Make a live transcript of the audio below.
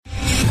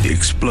The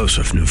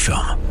explosive new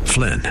film,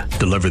 Flynn,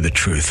 deliver the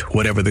truth,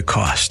 whatever the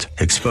cost,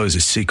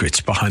 exposes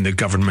secrets behind the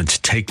government's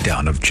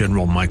takedown of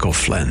General Michael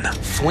Flynn.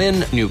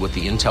 Flynn knew what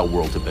the intel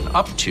world had been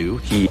up to.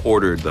 He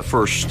ordered the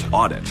first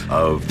audit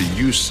of the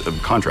use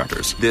of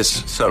contractors.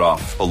 This set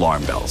off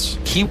alarm bells.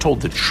 He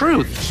told the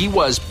truth. He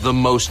was the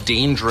most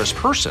dangerous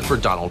person for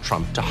Donald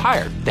Trump to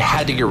hire. They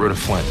had to get rid of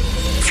Flynn.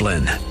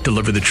 Flynn,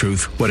 deliver the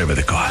truth, whatever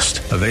the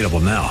cost. Available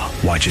now.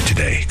 Watch it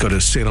today. Go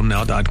to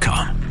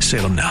salemnow.com.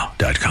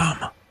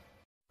 salemnow.com.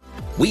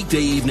 Weekday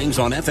evenings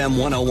on FM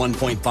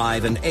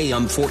 101.5 and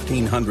AM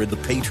 1400 The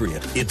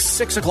Patriot. It's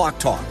 6 o'clock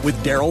talk with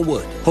Daryl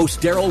Wood. Host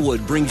Daryl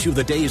Wood brings you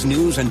the day's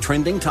news and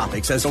trending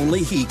topics as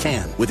only he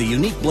can, with a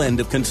unique blend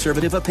of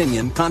conservative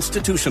opinion,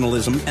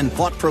 constitutionalism, and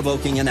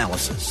thought-provoking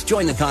analysis.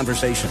 Join the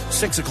conversation.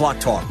 6 o'clock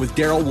talk with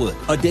Daryl Wood.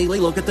 A daily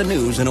look at the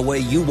news in a way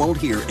you won't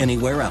hear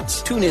anywhere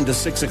else. Tune in to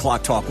 6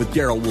 o'clock talk with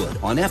Daryl Wood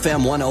on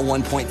FM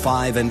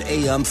 101.5 and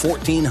AM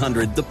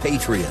 1400 The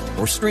Patriot,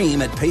 or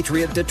stream at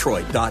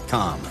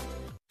patriotdetroit.com.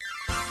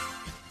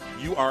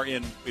 You are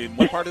in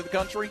what part of the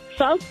country?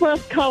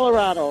 Southwest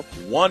Colorado.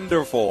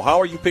 Wonderful. How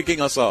are you picking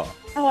us up?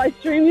 Oh, I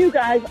stream you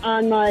guys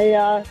on my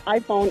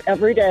iPhone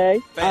every day.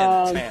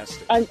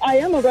 Fantastic. I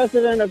am a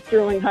resident of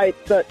Sterling Heights,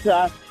 but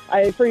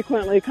I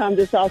frequently come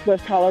to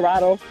Southwest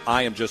Colorado.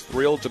 I am just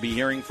thrilled to be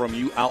hearing from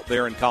you out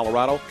there in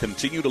Colorado.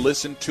 Continue to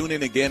listen, tune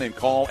in again, and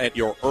call at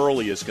your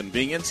earliest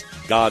convenience.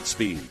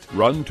 Godspeed.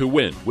 Run to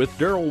Win with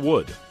Daryl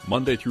Wood,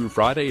 Monday through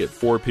Friday at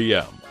 4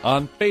 p.m.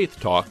 on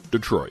Faith Talk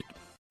Detroit.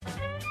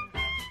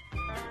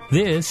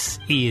 This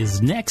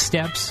is Next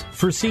Steps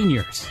for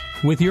Seniors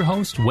with your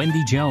host,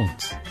 Wendy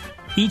Jones.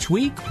 Each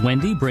week,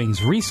 Wendy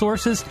brings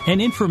resources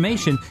and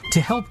information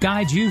to help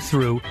guide you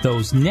through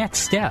those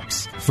next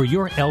steps for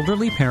your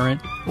elderly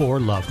parent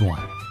or loved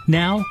one.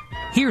 Now,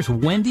 here's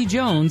Wendy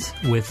Jones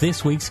with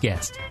this week's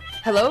guest.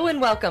 Hello and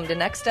welcome to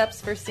Next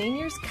Steps for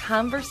Seniors,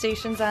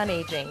 Conversations on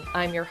Aging.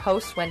 I'm your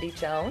host, Wendy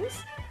Jones.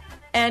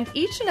 And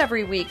each and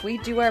every week, we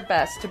do our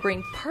best to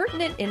bring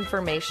pertinent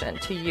information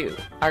to you,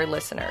 our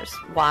listeners.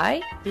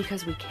 Why?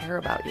 Because we care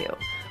about you.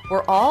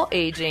 We're all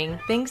aging.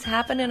 Things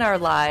happen in our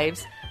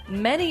lives.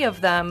 Many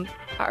of them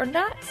are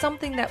not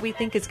something that we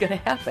think is going to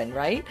happen,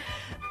 right?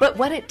 But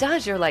when it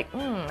does, you're like,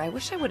 I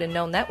wish I would have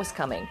known that was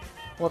coming.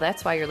 Well,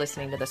 that's why you're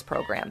listening to this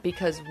program,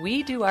 because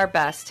we do our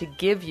best to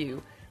give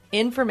you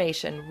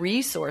information,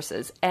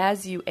 resources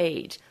as you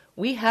age.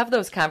 We have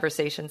those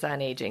conversations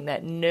on aging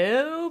that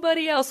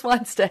nobody else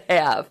wants to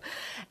have.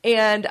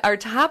 And our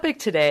topic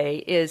today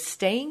is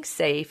staying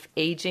safe,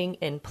 aging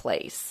in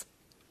place.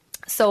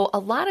 So a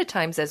lot of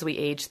times as we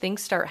age,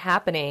 things start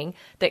happening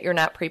that you're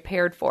not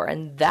prepared for.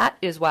 And that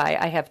is why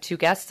I have two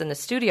guests in the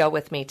studio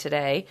with me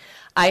today.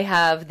 I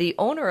have the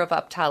owner of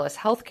Uptalis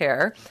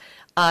Healthcare,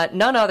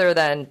 none other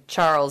than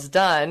Charles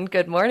Dunn.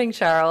 Good morning,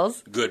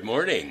 Charles. Good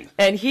morning.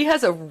 And he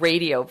has a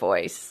radio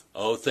voice.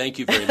 Oh, thank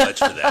you very much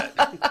for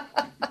that.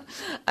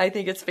 I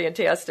think it's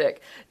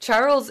fantastic.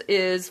 Charles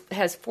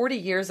has 40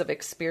 years of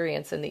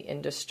experience in the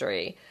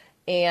industry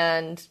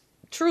and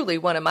truly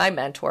one of my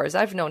mentors.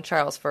 I've known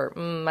Charles for,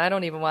 I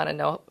don't even want to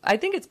know. I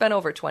think it's been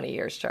over 20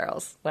 years,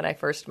 Charles, when I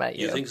first met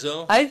you. You think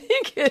so? I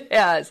think it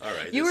has. All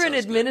right. You were an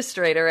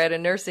administrator at a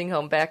nursing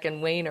home back in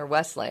Wayne or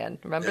Westland.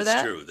 Remember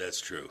that? That's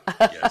true.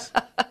 Yes.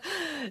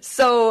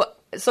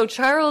 So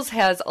Charles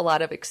has a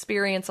lot of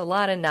experience, a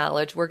lot of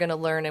knowledge. We're going to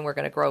learn and we're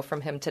going to grow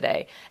from him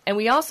today. And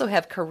we also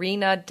have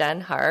Karina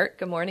Denhart.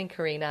 Good morning,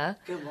 Karina.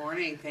 Good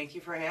morning. Thank you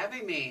for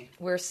having me.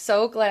 We're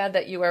so glad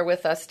that you are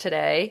with us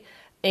today.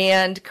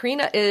 And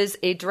Karina is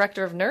a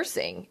director of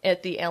nursing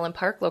at the Allen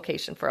Park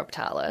location for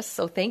Uptalis.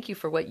 So thank you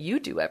for what you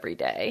do every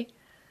day.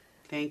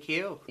 Thank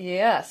you.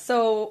 Yeah.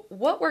 So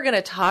what we're going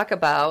to talk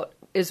about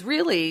is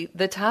really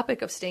the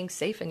topic of staying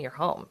safe in your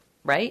home,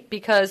 right?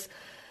 Because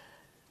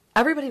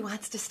everybody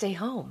wants to stay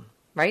home,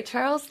 right,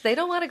 Charles? They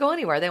don't want to go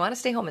anywhere. They want to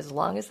stay home as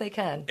long as they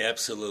can.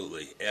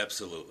 Absolutely.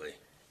 Absolutely.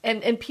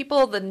 And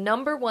people, the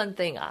number one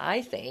thing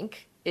I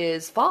think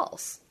is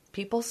falls.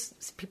 People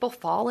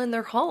fall in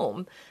their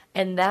home,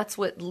 and that's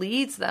what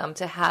leads them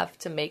to have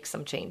to make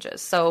some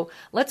changes. So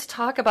let's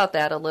talk about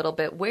that a little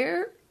bit.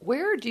 Where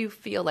do you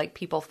feel like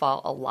people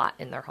fall a lot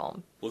in their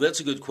home? Well, that's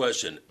a good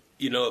question.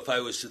 You know, if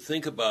I was to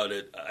think about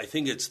it, I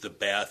think it's the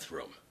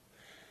bathroom.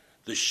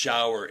 The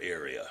shower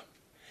area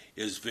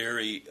is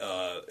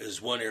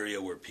one area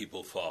where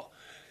people fall.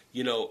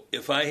 You know,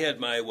 if I had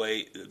my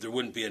way, there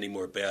wouldn't be any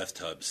more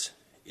bathtubs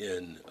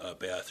in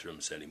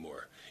bathrooms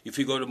anymore. If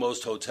you go to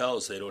most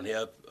hotels, they don't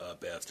have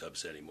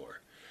bathtubs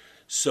anymore.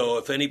 So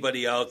if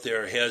anybody out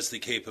there has the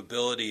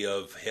capability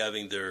of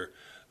having their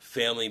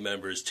family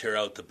members tear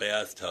out the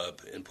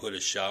bathtub and put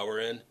a shower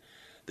in,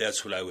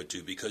 that's what I would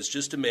do. Because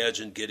just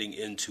imagine getting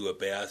into a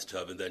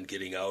bathtub and then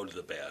getting out of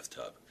the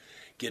bathtub.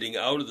 Getting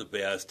out of the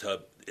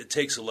bathtub, it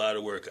takes a lot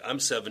of work. I'm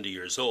 70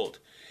 years old.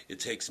 It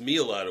takes me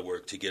a lot of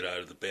work to get out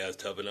of the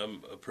bathtub, and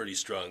I'm a pretty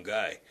strong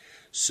guy.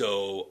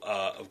 So,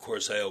 of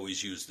course, I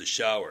always use the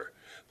shower.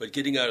 But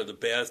getting out of the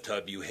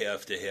bathtub, you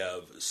have to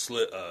have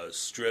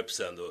strips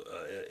on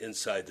the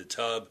inside the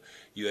tub.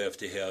 You have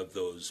to have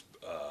those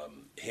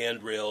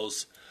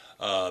handrails.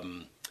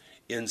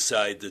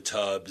 inside the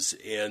tubs.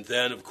 And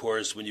then, of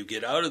course, when you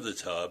get out of the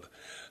tub,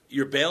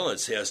 your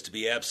balance has to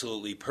be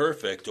absolutely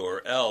perfect,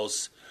 or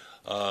else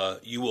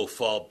you will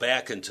fall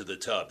back into the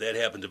tub. That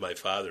happened to my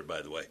father,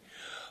 by the way.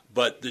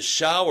 But the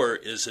shower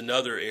is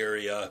another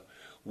area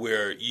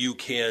where you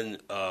can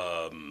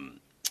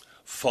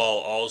fall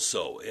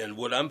also. And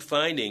what I'm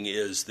finding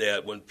is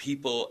that when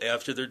people,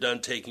 after they're done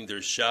taking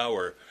their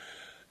shower,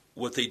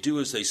 what they do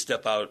is they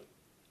step out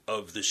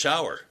of the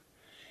shower.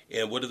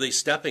 And what are they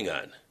stepping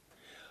on?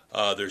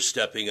 They're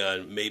stepping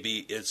on, maybe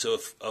it's a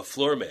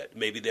floor mat.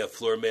 Maybe that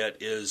floor mat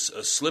is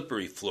a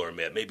slippery floor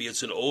mat. Maybe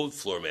it's an old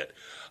floor mat.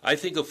 I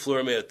think a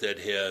floor mat that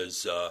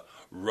has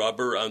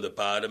rubber on the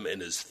bottom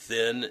and is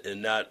thin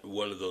and not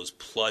one of those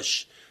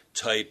plush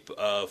type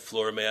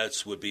floor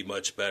mats would be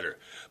much better.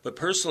 But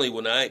personally,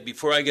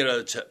 before I get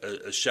out of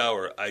a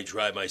shower, I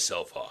dry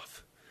myself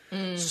off.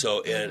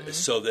 So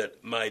that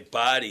my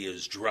body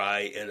is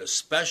dry, and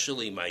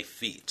especially my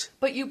feet.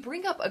 But you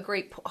bring up a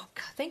great point. Oh,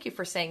 God, thank you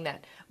for saying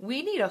that.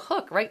 We need a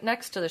hook right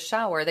next to the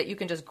shower that you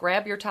can just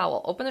grab your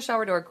towel, open the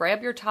shower door,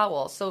 grab your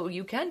towel, so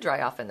you can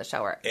dry off in the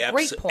shower.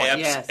 Great point.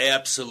 Yes.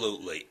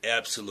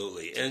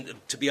 Absolutely. And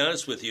to be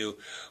honest with you,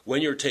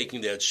 when you're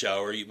taking that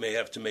shower, you may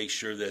have to make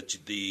sure that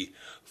the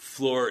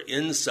floor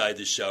inside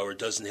the shower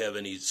doesn't have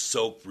any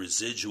soap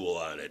residual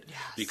on it,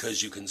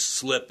 because you can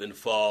slip and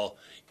fall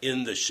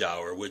in the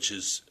shower, which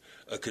is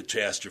a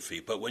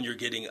catastrophe. But when you're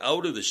getting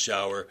out of the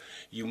shower,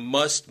 you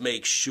must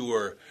make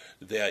sure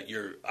that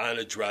you're on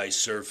a dry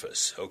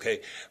surface,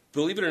 okay?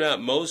 Believe it or not,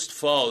 most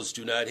falls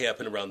do not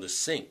happen around the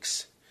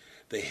sinks.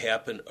 They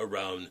happen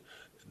around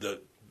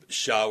the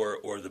shower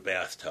or the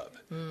bathtub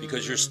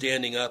because you're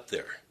standing up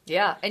there.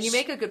 Yeah, and you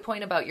make a good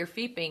point about your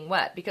feet being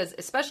wet, because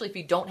especially if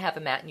you don't have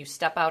a mat and you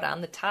step out on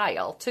the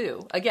tile,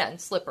 too. Again,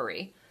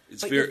 slippery.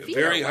 It's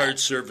very hard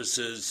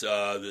surfaces.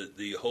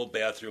 The whole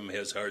bathroom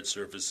has hard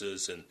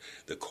surfaces, and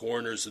the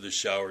corners of the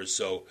shower.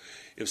 So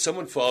if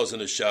someone falls in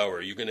the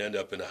shower, you're going to end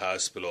up in a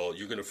hospital.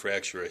 You're going to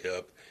fracture a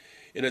hip.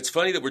 And it's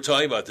funny that we're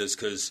talking about this,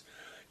 because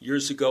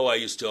years ago I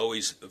used to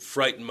always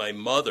frighten my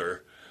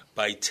mother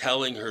by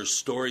telling her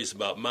stories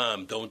about,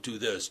 Mom, don't do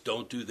this,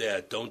 don't do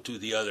that, don't do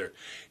the other.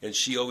 And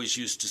she always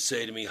used to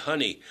say to me,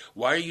 honey,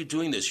 why are you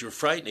doing this? You're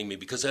frightening me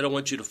because I don't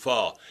want you to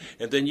fall.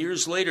 And then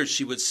years later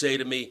she would say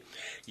to me,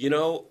 you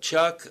know,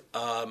 Chuck,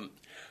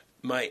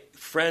 my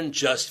friend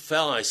just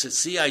fell. And I said,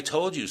 see, I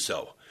told you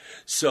so.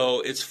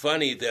 So it's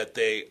funny that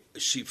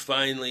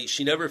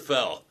she never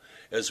fell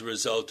as a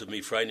result of me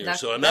frightening her.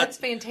 So that's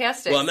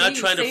fantastic. Well, I'm not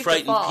trying to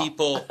frighten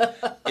people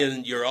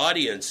in your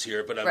audience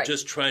here, but I'm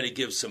just trying to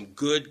give some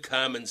good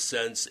common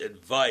sense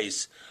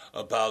advice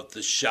about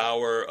the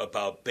shower,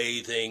 about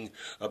bathing,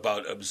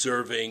 about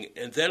observing.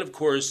 And then, of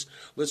course,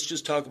 let's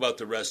just talk about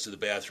the rest of the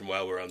bathroom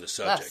while we're on the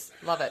subject. Yes,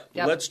 love it.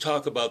 Yep. Let's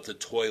talk about the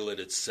toilet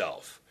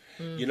itself.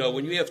 Mm-hmm. You know,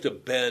 when you have to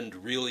bend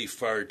really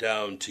far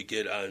down to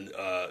get on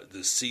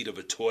the seat of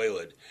a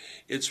toilet,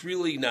 it's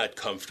really not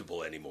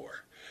comfortable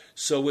anymore.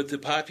 So with the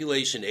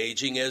population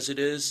aging as it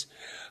is,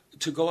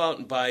 to go out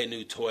and buy a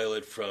new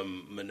toilet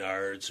from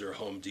Menards or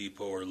Home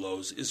Depot or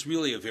Lowe's is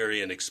really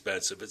very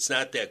inexpensive. It's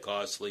not that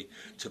costly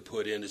to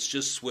put in. It's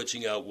just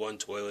switching out one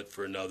toilet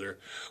for another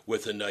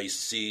with a nice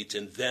seat.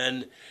 And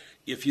then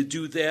if you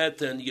do that,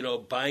 then, you know,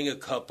 buying a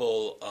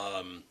couple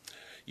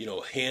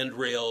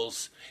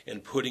handrails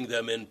and putting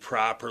them in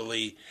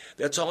properly.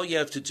 That's all you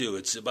have to do.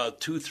 It's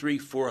about $200,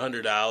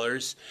 $300,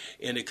 $400,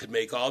 and it could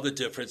make all the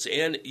difference.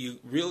 And you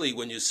really,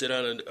 when you sit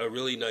on a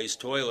really nice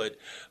toilet,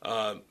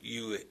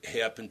 you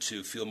happen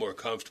to feel more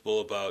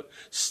comfortable about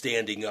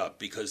standing up,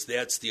 because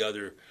that's the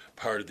other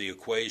part of the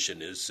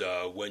equation is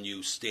when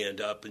you stand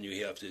up and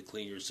you have to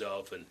clean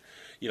yourself and,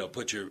 you know,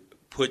 put your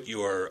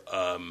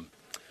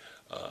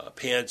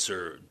pants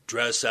or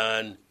dress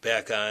on,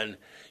 back on.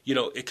 You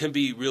know, it can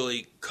be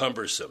really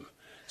cumbersome.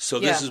 So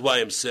this is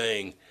why I'm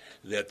saying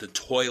that the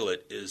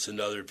toilet is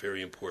another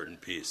very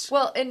important piece.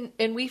 Well,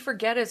 and we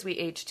forget as we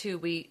age, too,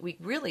 we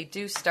really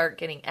do start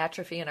getting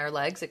atrophy in our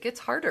legs. It gets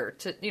harder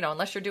to, you know,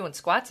 unless you're doing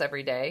squats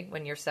every day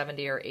when you're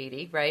 70 or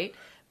 80, right?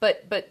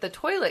 But the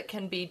toilet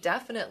can be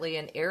definitely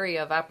an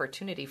area of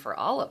opportunity for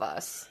all of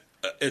us.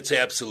 It's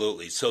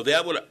absolutely. So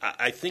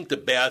I think the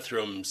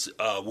bathrooms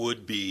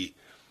would be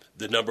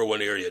the number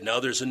one area. Now,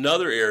 there's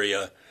another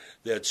area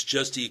that's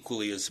just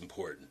equally as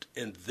important,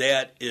 and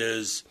that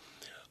is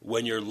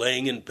when you're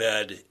laying in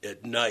bed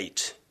at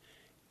night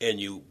and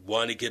you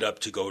want to get up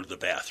to go to the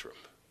bathroom.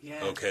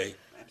 Yes, okay?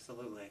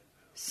 Absolutely.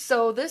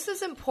 So this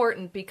is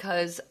important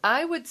because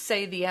I would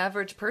say the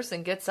average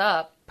person gets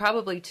up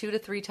probably 2 to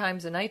 3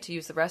 times a night to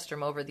use the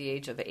restroom over the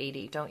age of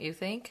 80, don't you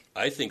think?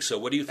 I think so.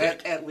 What do you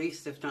think? At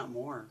least, if not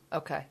more.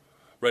 Okay.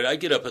 Right, I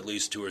get up at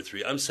least 2 or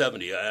 3. I'm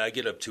 70. I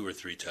get up 2 or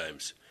 3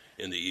 times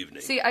in the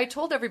evening. See, I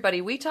told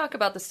everybody we talk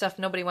about the stuff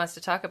nobody wants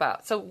to talk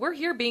about. So we're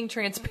here being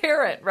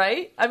transparent,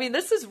 right? I mean,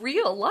 this is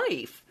real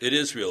life. It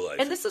is real life.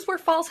 And this is where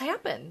falls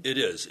happen. It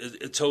is.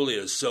 It totally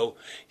is. So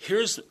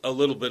here's a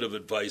little bit of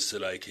advice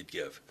that I could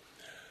give.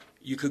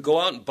 You could go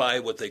out and buy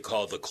what they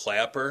call the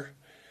clapper,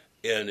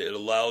 and it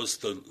allows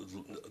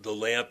the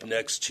lamp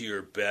next to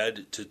your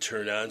bed to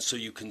turn on so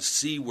you can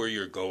see where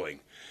you're going.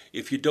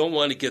 If you don't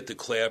want to get the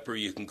clapper,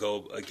 you can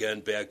go,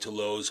 again, back to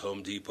Lowe's,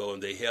 Home Depot,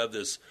 and they have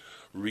this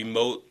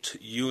remote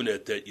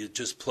unit that you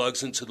just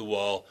plugs into the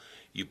wall.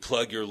 You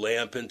plug your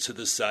lamp into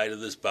the side of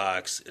this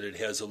box, and it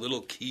has a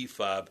little key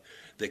fob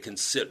that can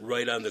sit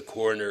right on the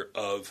corner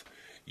of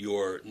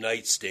your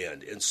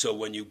nightstand. And so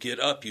when you get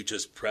up, you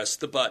just press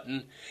the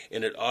button,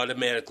 and it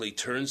automatically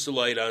turns the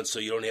light on so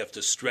you don't have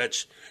to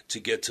stretch to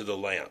get to the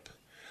lamp.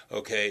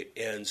 Okay?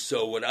 And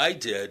so what I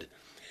did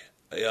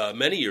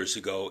many years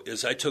ago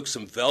is I took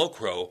some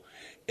Velcro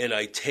and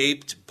I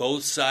taped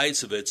both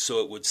sides of it so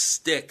it would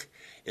stick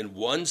in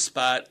one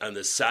spot on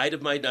the side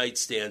of my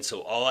nightstand,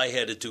 so all I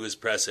had to do is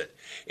press it.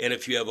 And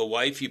if you have a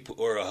wife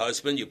or a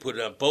husband, you put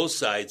it on both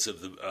sides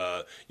of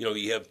the,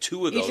 you have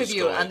two of those. Each of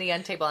you going on the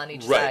end table on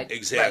each side. Right,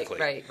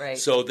 exactly. Right.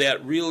 So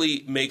that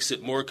really makes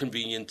it more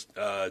convenient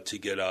to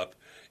get up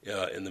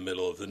in the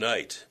middle of the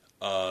night.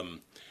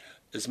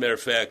 As a matter of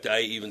fact,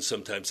 I even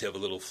sometimes have a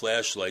little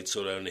flashlight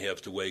so that I don't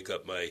have to wake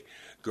up my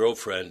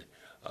girlfriend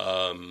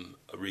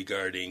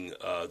regarding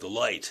the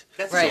light.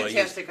 That's so a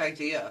fantastic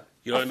idea.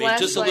 You know what I mean?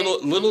 Just a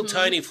little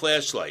tiny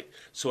flashlight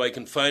so I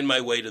can find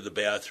my way to the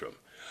bathroom.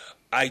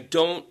 I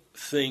don't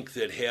think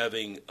that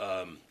having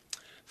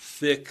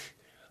thick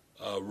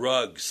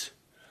rugs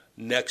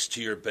next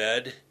to your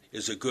bed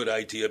is a good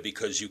idea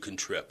because you can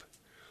trip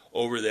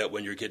over that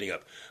when you're getting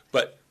up.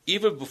 But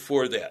even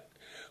before that,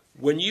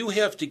 when you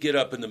have to get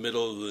up in the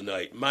middle of the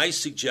night, my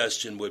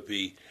suggestion would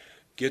be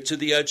get to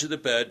the edge of the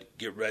bed,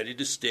 get ready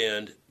to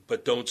stand,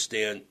 but don't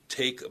stand.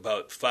 Take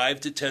about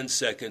 5 to 10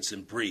 seconds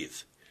and breathe,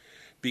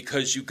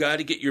 because you got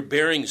to get your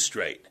bearings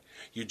straight.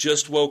 You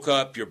just woke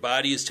up, your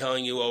body is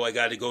telling you, I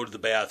got to go to the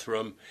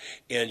bathroom,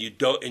 and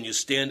you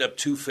stand up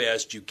too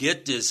fast, you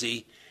get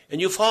dizzy,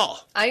 and you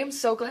fall. I am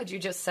so glad you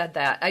just said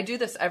that. I do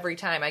this every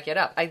time I get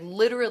up. I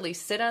literally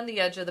sit on the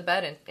edge of the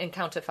bed and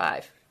count to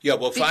 5. Yeah,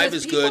 well, 5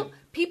 is good.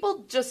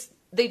 People just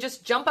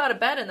jump out of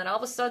bed, and then all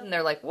of a sudden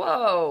they're like,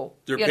 whoa.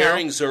 Their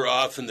bearings are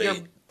off, and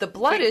the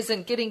blood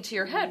isn't getting to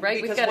your head,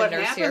 right? Because We've got a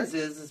nurse here. what happens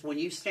is when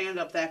you stand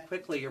up that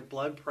quickly, your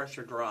blood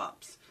pressure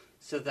drops.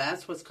 So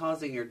that's what's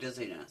causing your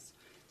dizziness.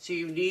 So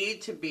you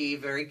need to be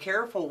very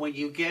careful when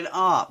you get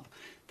up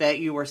that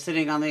you are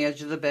sitting on the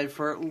edge of the bed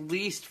for at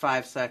least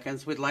 5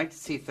 seconds. We'd like to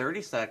see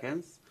 30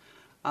 seconds.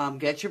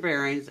 Get your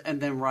bearings and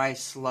then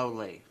rise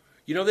slowly.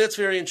 You know, that's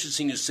very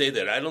interesting to say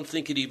that. I don't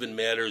think it even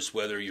matters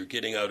whether you're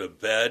getting out of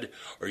bed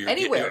or you're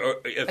anywhere, or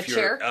if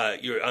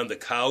you're on the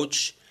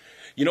couch.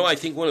 You know, I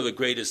think one of the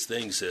greatest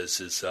things is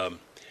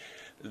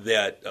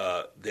that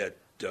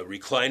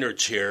recliner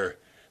chair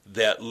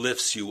that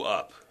lifts you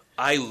up.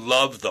 I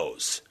love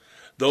those.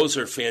 Those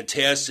are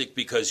fantastic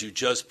because you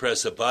just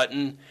press a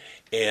button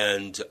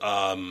and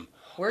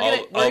we're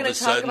going to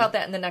talk about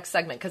that in the next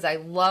segment because I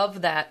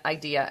love that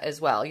idea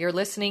as well. You're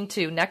listening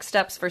to Next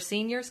Steps for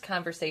Seniors,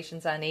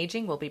 Conversations on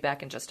Aging. We'll be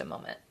back in just a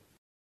moment.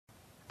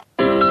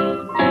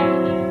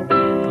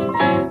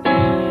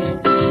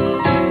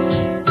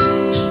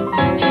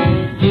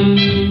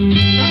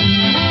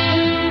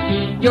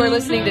 You're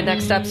listening to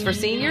Next Steps for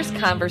Seniors,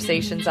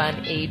 Conversations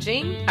on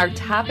Aging. Our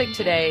topic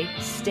today,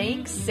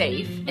 staying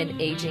safe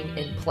and aging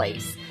in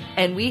place.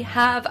 And we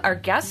have our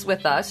guests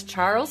with us,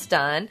 Charles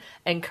Dunn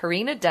and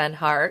Karina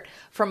Denhart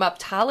from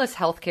Optalis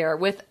Healthcare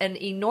with an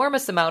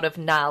enormous amount of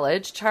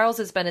knowledge. Charles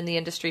has been in the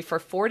industry for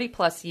 40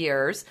 plus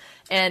years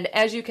and,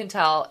 as you can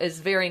tell,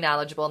 is very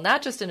knowledgeable,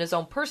 not just in his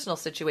own personal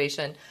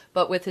situation,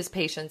 but with his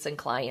patients and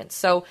clients.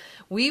 So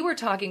we were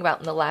talking about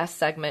in the last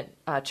segment,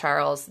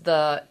 Charles,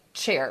 the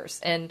chairs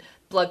and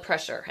blood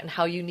pressure and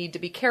how you need to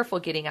be careful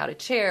getting out of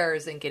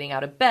chairs and getting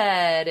out of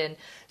bed. And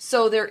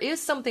so there is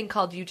something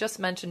called, you just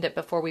mentioned it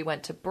before we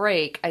went to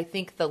break, I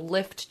think the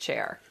lift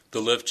chair.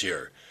 The lift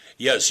chair.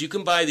 Yes, you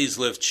can buy these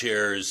lift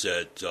chairs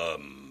at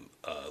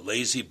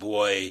Lazy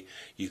Boy.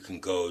 You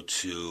can go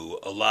to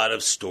a lot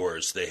of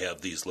stores. They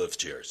have these lift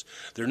chairs.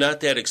 They're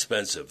not that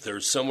expensive. They're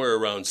somewhere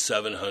around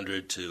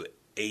 $700 to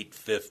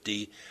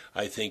 $850.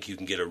 I think you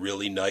can get a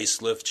really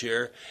nice lift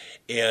chair.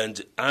 And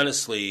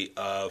honestly,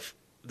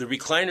 the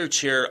recliner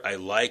chair I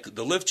like.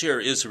 The lift chair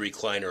is a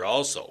recliner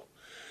also.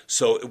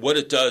 So what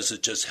it does,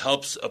 it just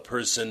helps a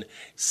person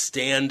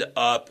stand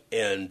up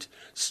and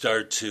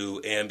start to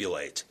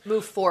ambulate.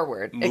 Move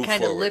forward. It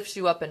kind of lifts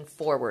you up and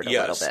forward a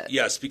little bit.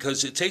 Yes,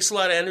 because it takes a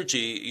lot of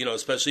energy,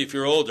 especially if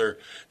you're older,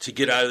 to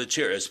get out of the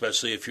chair,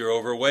 especially if you're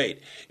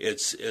overweight.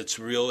 It's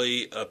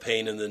really a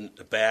pain in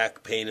the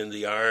back, pain in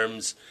the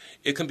arms.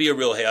 It can be a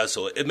real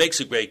hassle. It makes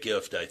a great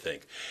gift, I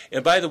think.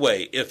 And by the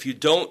way, if you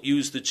don't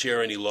use the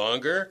chair any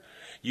longer,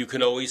 you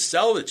can always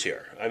sell the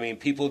chair. I mean,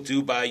 people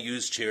do buy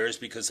used chairs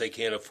because they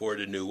can't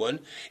afford a new one.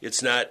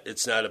 It's not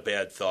a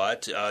bad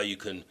thought. You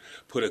can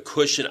put a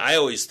cushion. I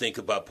always think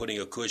about putting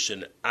a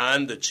cushion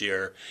on the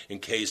chair in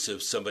case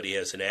if somebody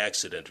has an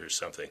accident or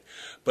something.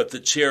 But the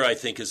chair, I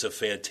think, is a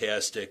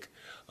fantastic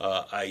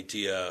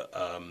idea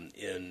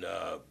in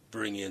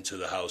bringing into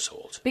the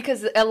household.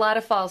 Because a lot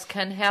of falls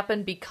can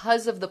happen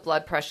because of the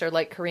blood pressure,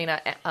 like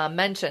Karina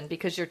mentioned,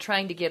 because you're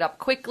trying to get up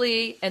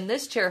quickly, and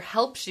this chair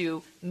helps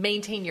you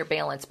maintain your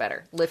balance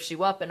better. Lifts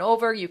you up and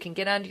over, you can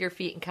get onto your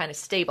feet and kind of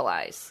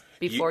stabilize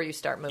before you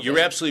start moving. You're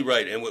absolutely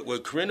right. And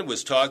what Karina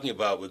was talking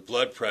about with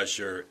blood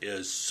pressure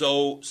is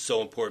so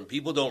important.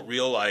 People don't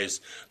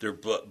realize their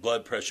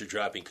blood pressure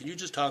dropping. Can you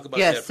just talk about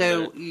that for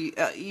a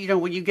minute? So,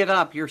 when you get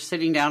up, you're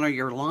sitting down or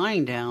you're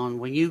lying down.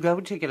 When you go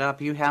to get up,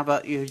 you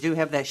do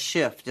have that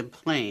shift in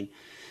plane.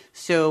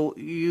 So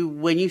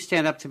when you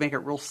stand up, to make it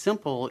real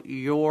simple,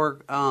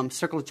 your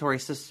circulatory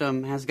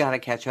system has got to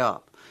catch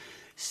up.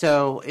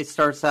 So it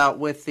starts out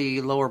with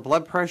the lower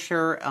blood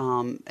pressure,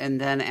 and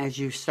then as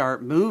you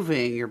start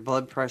moving, your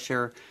blood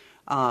pressure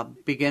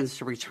begins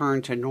to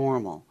return to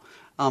normal.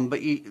 But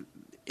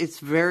it's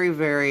very,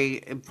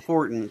 very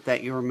important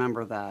that you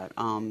remember that,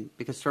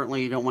 because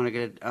certainly you don't want to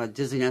get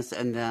dizziness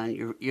and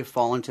then you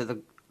fall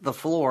into the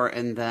floor,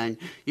 and then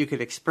you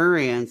could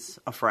experience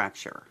a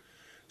fracture.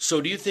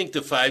 So do you think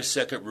the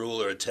 5-second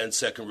rule or a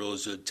 10-second rule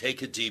is to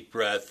take a deep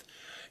breath,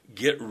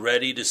 get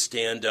ready to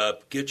stand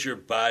up, get your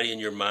body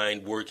and your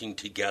mind working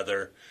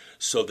together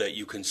so that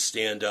you can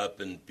stand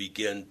up and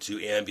begin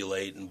to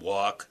ambulate and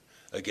walk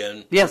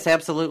again? Yes,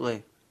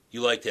 absolutely.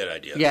 You like that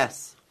idea?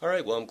 Yes. All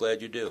right, well, I'm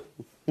glad you do.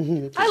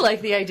 I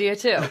like the idea,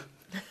 too.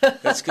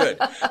 That's good.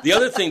 The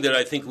other thing that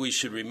I think we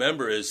should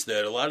remember is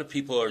that a lot of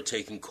people are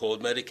taking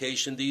cold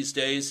medication these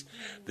days,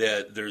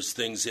 that there's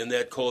things in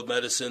that cold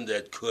medicine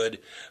that could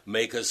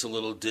make us a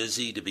little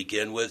dizzy to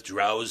begin with,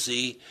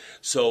 drowsy.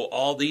 So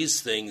all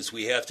these things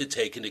we have to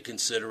take into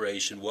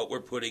consideration, what we're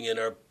putting in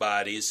our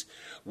bodies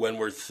when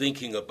we're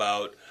thinking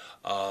about,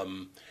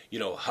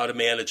 how to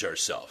manage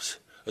ourselves,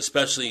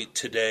 especially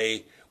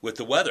today with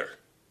the weather.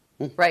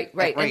 Right.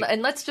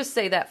 And let's just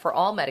say that for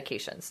all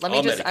medications.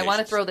 I want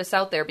to throw this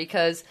out there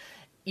because,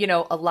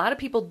 a lot of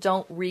people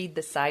don't read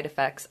the side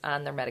effects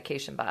on their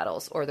medication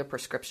bottles or their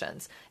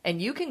prescriptions.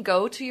 And you can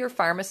go to your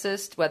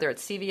pharmacist, whether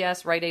it's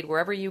CVS, Rite Aid,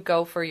 wherever you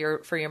go for your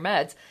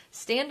meds,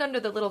 stand under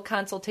the little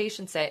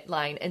consultation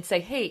line and say,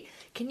 hey,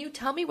 can you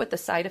tell me what the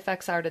side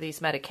effects are to these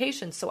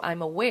medications so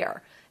I'm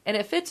aware? And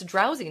if it's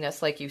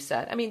drowsiness, like you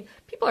said,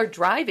 people are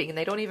driving and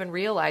they don't even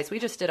realize. We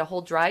just did a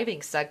whole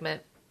driving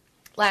segment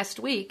last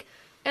week.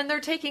 And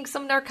they're taking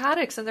some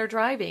narcotics and they're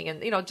driving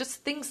and,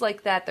 just things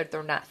like that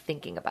they're not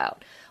thinking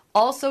about.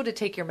 Also to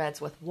take your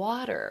meds with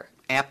water.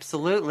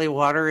 Absolutely.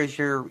 Water is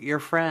your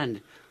friend.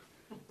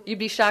 You'd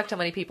be shocked how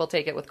many people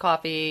take it with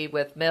coffee,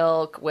 with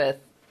milk, with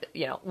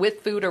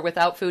food or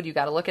without food. You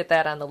got to look at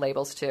that on the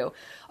labels too.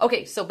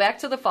 Okay, so back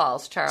to the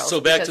falls, Charles.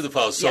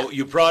 So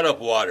you brought up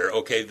water.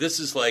 Okay, this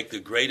is like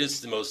the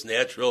greatest, the most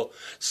natural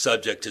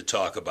subject to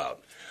talk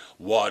about.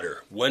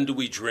 Water. When do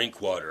we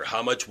drink water?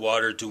 How much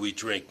water do we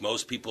drink?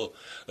 Most people,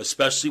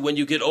 especially when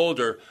you get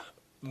older,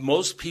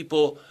 most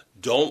people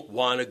don't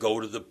want to go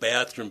to the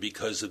bathroom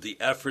because of the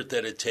effort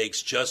that it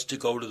takes just to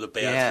go to the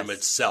bathroom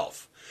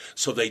itself.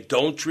 So they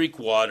don't drink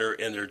water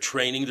and they're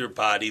training their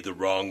body the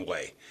wrong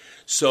way.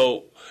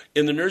 So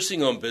in the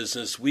nursing home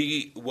business,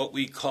 what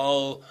we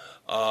call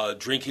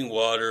drinking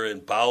water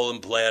and bowel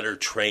and bladder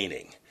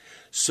training.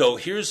 So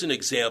here's an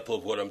example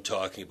of what I'm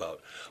talking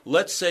about.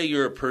 Let's say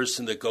you're a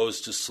person that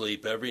goes to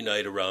sleep every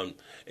night around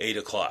 8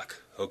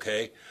 o'clock,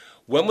 okay?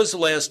 When was the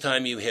last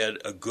time you had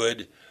a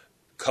good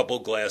couple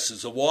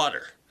glasses of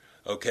water,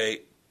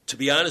 okay? To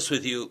be honest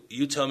with you,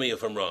 you tell me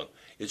if I'm wrong.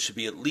 It should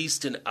be at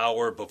least an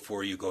hour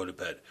before you go to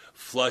bed.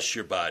 Flush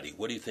your body.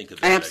 What do you think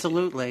of that?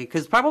 Absolutely,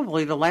 because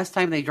probably the last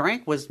time they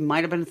drank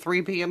might have been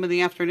 3 p.m. in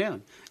the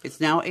afternoon. It's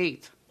now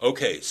 8.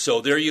 Okay,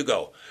 so there you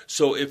go.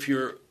 So if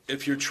you're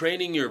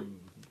training your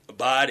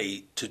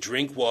body to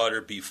drink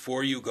water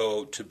before you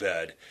go to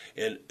bed,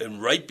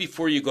 and right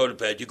before you go to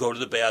bed, you go to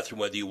the bathroom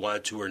whether you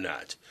want to or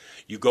not.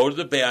 You go to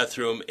the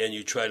bathroom and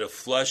you try to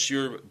flush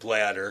your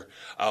bladder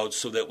out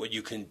so that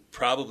you can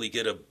probably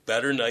get a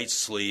better night's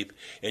sleep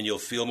and you'll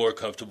feel more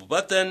comfortable.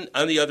 But then,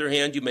 on the other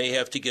hand, you may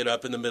have to get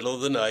up in the middle of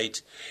the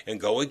night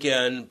and go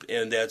again,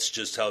 and that's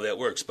just how that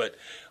works. But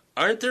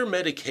aren't there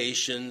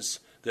medications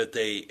that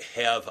they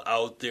have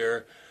out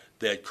there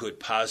that could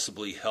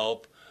possibly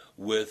help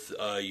with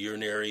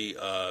urinary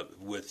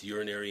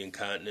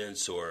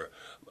incontinence or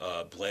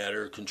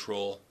bladder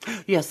control?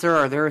 Yes, there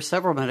are. There are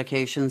several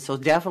medications. So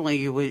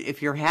definitely,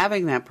 if you're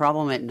having that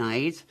problem at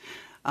night,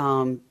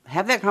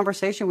 have that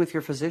conversation with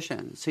your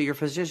physician. So your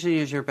physician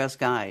is your best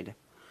guide.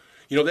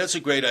 That's a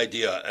great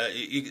idea.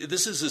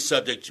 This is a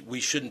subject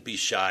we shouldn't be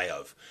shy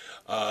of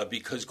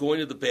because going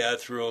to the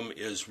bathroom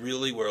is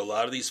really where a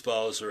lot of these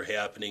falls are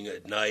happening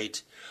at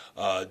night.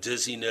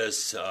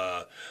 Dizziness,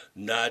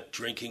 not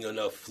drinking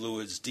enough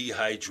fluids,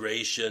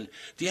 dehydration.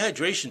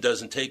 Dehydration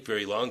doesn't take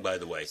very long, by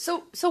the way.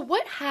 So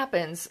what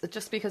happens,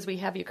 just because we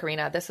have you,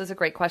 Karina, this is a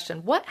great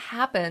question. What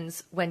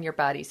happens when your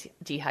body's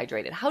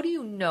dehydrated? How do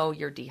you know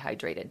you're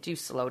dehydrated? Do you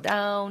slow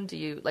down?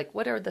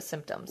 What are the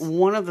symptoms?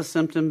 One of the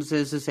symptoms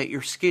is that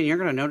your skin, you're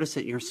going to notice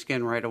it in your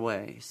skin right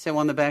away. So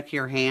on the back of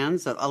your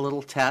hands, a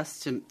little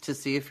test to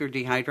see if you're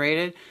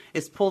dehydrated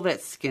is pull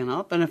that skin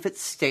up, and if it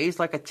stays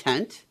like a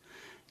tent,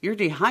 you're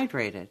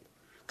dehydrated.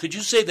 Could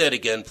you say that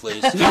again,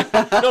 please?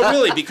 No,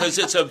 really, because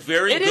it's a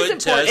very good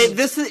test.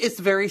 It's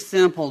very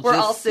simple. We're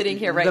all sitting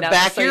here right now. The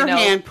back of your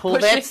hand, pull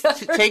that.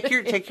 Take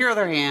Take your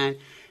other hand.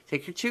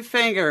 Take your 2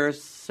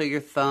 fingers, so your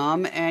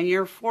thumb and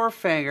your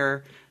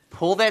forefinger.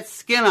 Pull that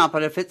skin up,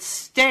 and if it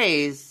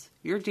stays,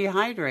 you're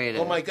dehydrated.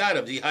 Oh my God,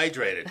 I'm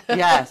dehydrated.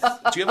 Yes.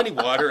 Do you have any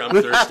water? I'm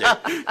thirsty.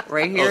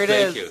 Right here it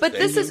is. is. But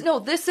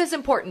this is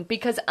important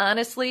because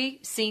honestly,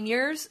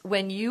 seniors,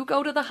 when you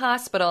go to the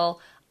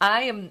hospital,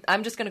 I'm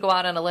just going to go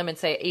out on a limb and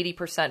say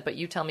 80%, but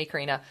you tell me,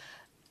 Karina,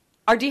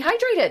 are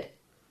dehydrated.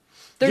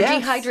 They're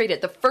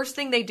dehydrated. The first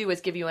thing they do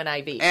is give you an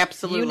IV.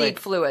 Absolutely. You need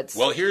fluids.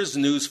 Well, here's the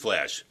news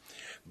flash.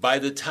 By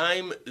the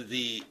time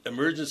the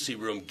emergency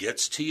room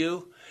gets to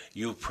you,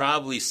 you've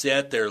probably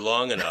sat there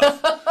long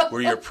enough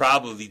where you're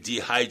probably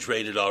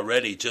dehydrated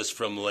already just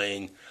from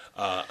laying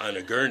on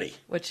a gurney.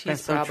 Which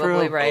he's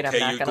probably right. Okay,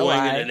 I'm not you're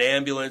going going in an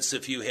ambulance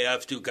if you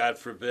have to, God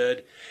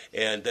forbid,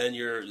 and then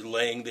you're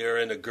laying there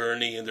in a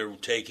gurney and they're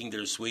taking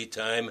their sweet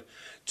time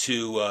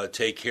to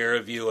take care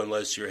of you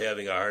unless you're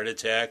having a heart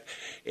attack,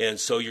 and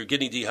so you're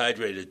getting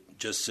dehydrated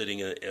just sitting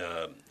in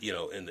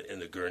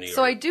the gurney.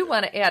 So I do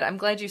want to add, I'm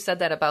glad you said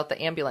that about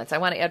the ambulance. I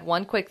want to add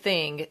one quick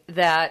thing,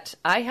 that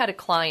I had a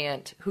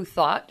client who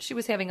thought she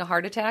was having a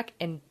heart attack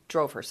and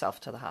drove herself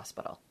to the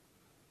hospital.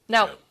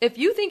 Now, if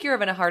you think you're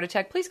having a heart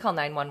attack, please call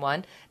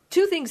 911.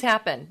 2 things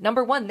happen.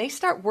 Number 1, they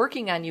start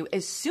working on you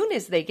as soon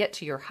as they get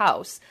to your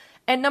house.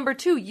 And number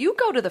 2, you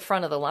go to the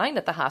front of the line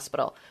at the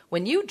hospital.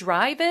 When you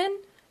drive in,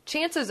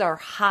 chances are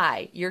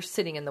high you're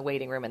sitting in the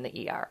waiting room in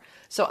the ER.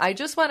 So I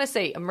just want to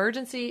say,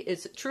 emergency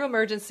is true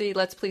emergency.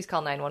 Let's please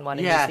call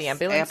 911 and use the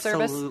ambulance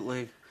service.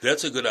 Absolutely.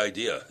 That's a good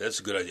idea.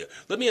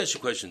 Let me ask you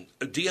a question.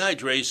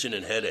 Dehydration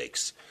and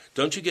headaches.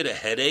 Don't you get a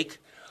headache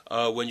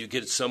when you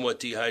get somewhat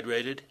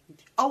dehydrated?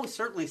 Oh,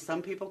 certainly.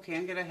 Some people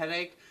can get a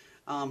headache,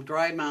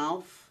 dry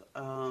mouth.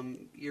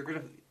 You're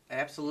going to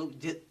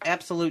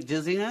absolute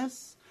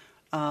dizziness.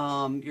 You're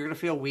going to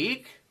feel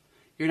weak.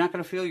 You're not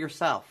going to feel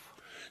yourself.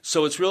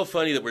 So it's real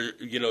funny that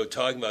we're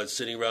talking about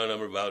sitting around.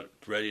 I'm about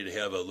ready to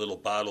have a little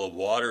bottle of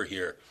water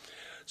here.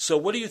 So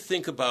what do you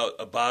think about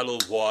a bottle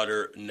of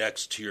water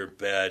next to your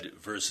bed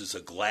versus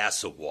a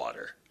glass of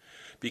water?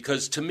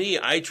 Because to me,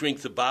 I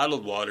drink the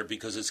bottled water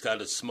because it's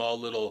got a small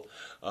little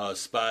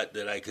spot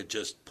that I could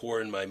just pour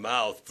in my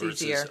mouth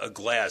versus a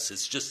glass.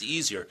 It's just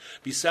easier.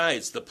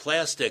 Besides, the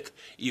plastic,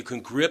 you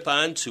can grip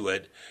onto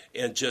it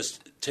and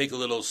just take a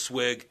little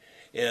swig,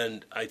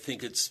 and I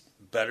think it's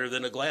better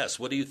than a glass.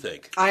 What do you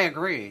think? I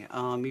agree.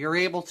 You're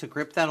able to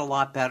grip that a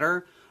lot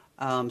better,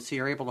 so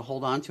you're able to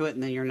hold on to it,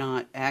 and then you're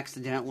not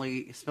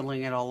accidentally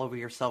spilling it all over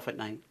yourself at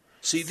night.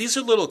 See, these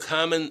are little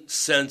common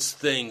sense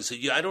things.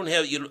 I don't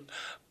have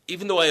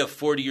even though I have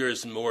 40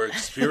 years and more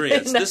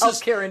experience, in the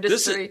healthcare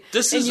industry,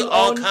 this is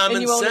all common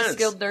and you own sense. A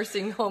skilled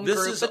nursing home this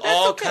group, is but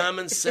all okay.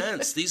 common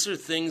sense. These are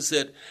things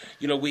that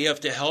we have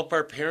to help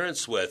our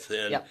parents with,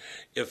 and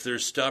if they're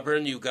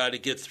stubborn, you got to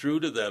get through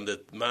to them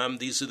that, Mom,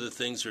 these are the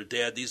things, or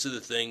Dad, these are the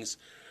things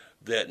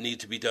that need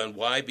to be done.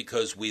 Why?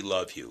 Because we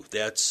love you.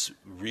 That's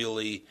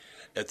really,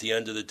 at the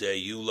end of the day,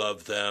 you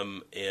love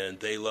them and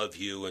they love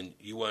you, and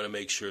you want to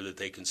make sure that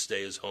they can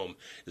stay as home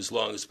as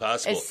long as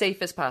possible. As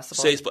safe as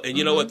possible. And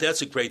you know what?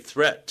 That's a great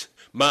threat.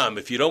 Mom,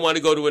 if you don't want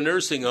to go to a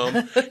nursing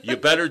home, you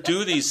better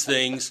do these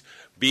things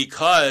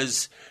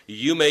because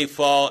you may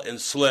fall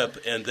and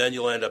slip and then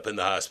you'll end up in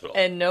the hospital.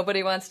 And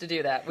nobody wants to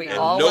do that. We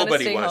all want to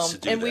stay home.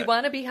 And we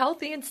want to be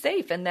healthy and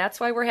safe. And that's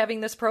why we're having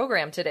this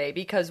program today,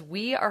 because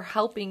we are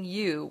helping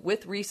you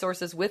with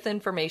resources, with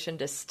information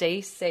to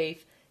stay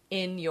safe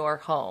in your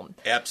home.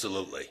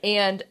 Absolutely.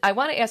 And I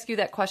want to ask you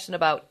that question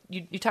about,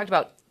 you talked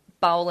about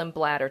bowel and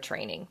bladder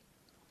training.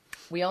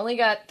 We only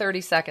got 30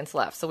 seconds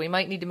left, so we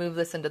might need to move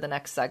this into the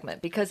next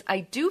segment, because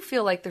I do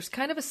feel like there's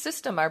kind of a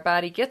system our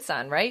body gets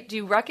on, right? Do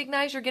you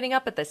recognize you're getting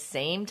up at the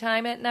same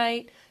time at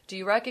night? Do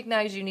you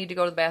recognize you need to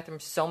go to the bathroom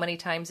so many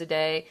times a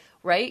day,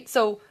 right?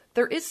 So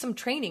there is some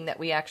training that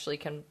we actually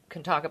can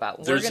talk about.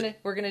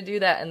 We're gonna do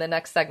that in the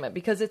next segment,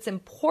 because it's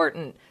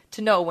important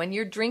to know when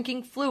you're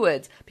drinking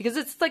fluids, because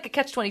it's like a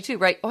catch-22,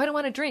 right? Oh, I don't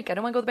want to drink. I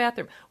don't want to go to the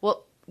bathroom.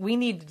 Well, we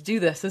need to do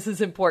this. This is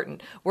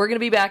important. We're going to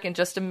be back in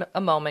just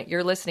a moment.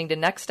 You're listening to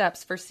Next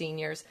Steps for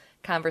Seniors,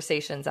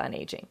 Conversations on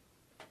Aging.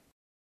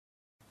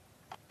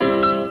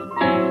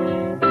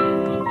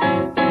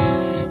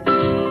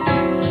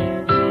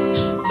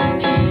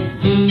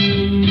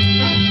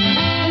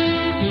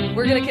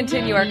 We're going to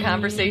continue our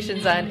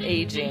conversations on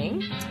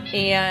aging.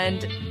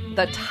 And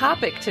the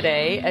topic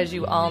today, as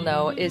you all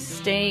know, is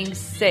staying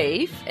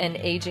safe and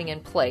aging in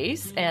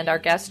place. And our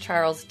guests,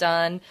 Charles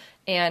Dunn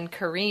and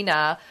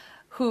Karina,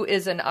 who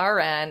is an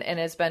RN and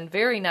has been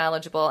very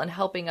knowledgeable in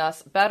helping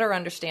us better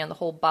understand the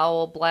whole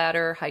bowel,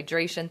 bladder,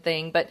 hydration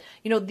thing. But,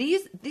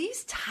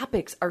 these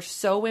topics are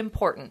so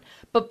important.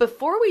 But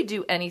before we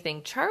do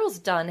anything, Charles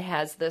Dunn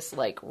has this,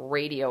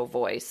 radio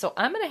voice. So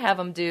I'm going to have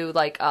him do,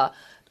 a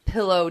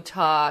pillow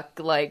talk.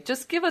 Like,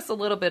 just give us a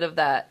little bit of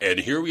that. And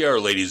here we are,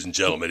 ladies and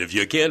gentlemen. If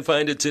you can't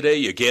find it today,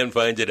 you can't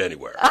find it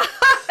anywhere.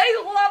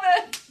 I love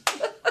it.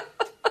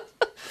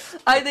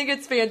 I think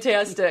it's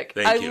fantastic.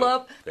 Thank you. I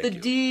love the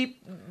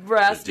deep,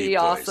 raspy,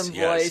 awesome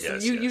voice.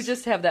 Yes, You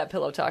just have that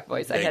pillow talk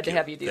voice. I had to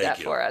have you do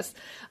that for us.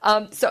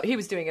 So he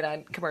was doing it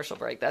on commercial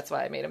break. That's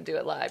why I made him do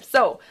it live.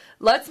 So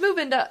let's move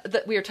into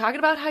we were talking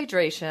about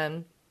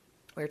hydration.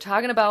 We were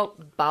talking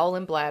about bowel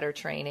and bladder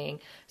training.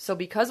 So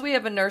because we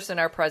have a nurse in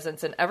our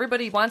presence and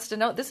everybody wants to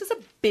know, this is a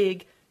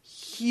big,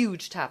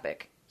 huge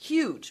topic.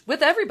 Huge.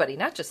 With everybody,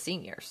 not just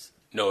seniors.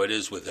 No, it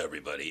is with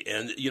everybody.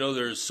 And,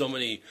 there's so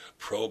many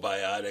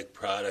probiotic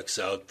products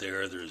out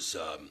there. There's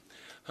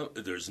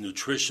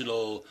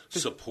nutritional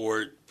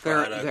support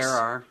products.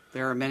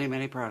 There are many,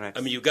 many products.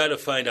 I mean, you've got to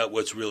find out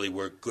what's really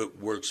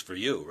works for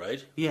you,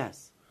 right?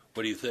 Yes.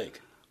 What do you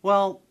think?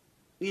 Well,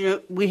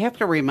 we have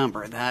to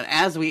remember that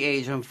as we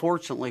age,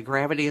 unfortunately,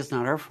 gravity is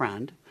not our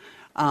friend.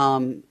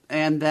 And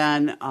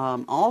then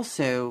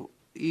also,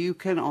 you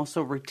can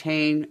also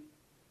retain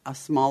a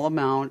small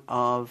amount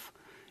of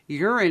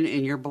urine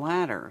in your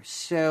bladder.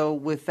 So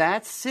with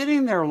that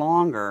sitting there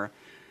longer,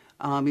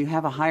 you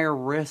have a higher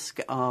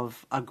risk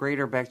of a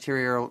greater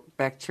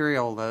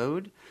bacterial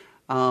load,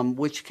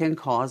 which can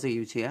cause a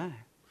UTI.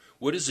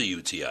 What is a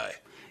UTI?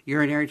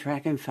 Urinary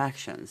tract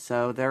infection.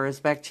 So there is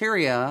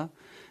bacteria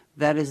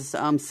that is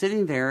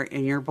sitting there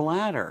in your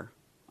bladder,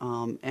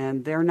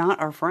 and they're not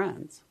our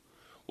friends.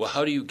 Well,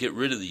 how do you get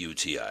rid of the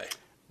UTI?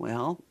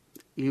 Well,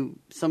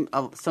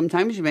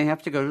 sometimes you may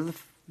have to go to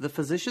the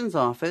physician's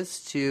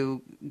office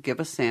to give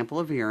a sample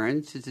of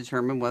urine to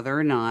determine whether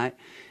or not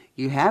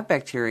you have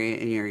bacteria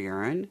in your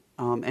urine.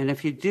 And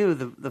if you do,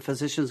 the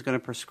physician's going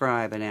to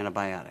prescribe an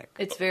antibiotic.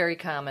 It's very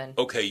common.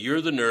 Okay,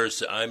 you're the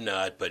nurse. I'm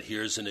not, but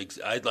here's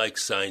I'd like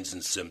signs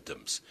and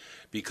symptoms.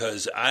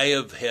 Because I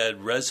have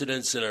had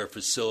residents in our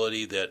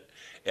facility that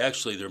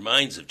actually their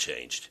minds have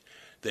changed.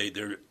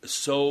 They're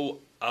so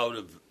out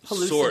of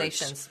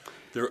hallucinations.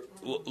 Sorts.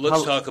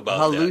 Let's talk about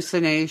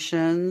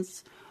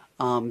hallucinations.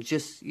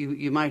 Just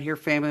you might hear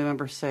family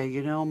members say,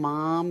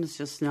 Mom's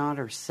just not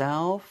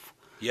herself.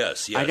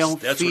 Yes. I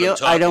don't That's feel.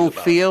 what I'm I don't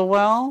about. feel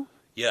well.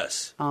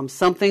 Yes.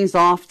 Something's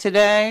off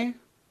today.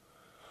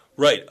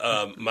 Right.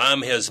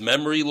 Mom has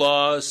memory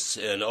loss,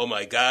 and oh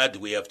my God,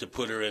 we have to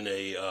put her in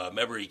a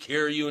memory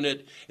care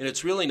unit. And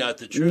it's really not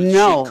the truth.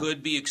 No. She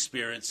could be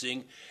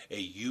experiencing a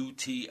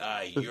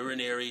UTI,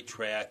 urinary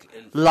tract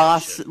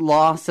infection.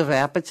 Loss of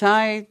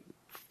appetite,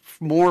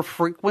 more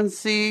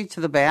frequency to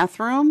the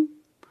bathroom,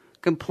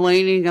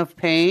 complaining of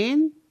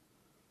pain.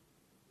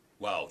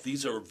 Wow,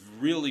 these are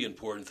really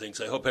important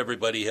things. I hope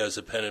everybody has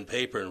a pen and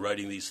paper and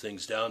writing these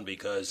things down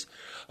because,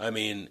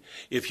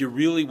 if you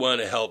really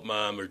want to help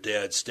mom or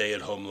dad stay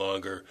at home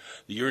longer,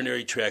 the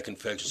urinary tract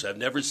infections, I've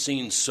never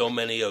seen so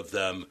many of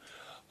them,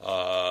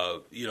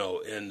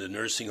 in the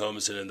nursing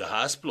homes and in the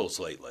hospitals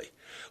lately.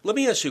 Let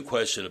me ask you a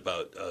question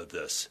about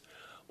this.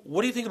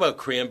 What do you think about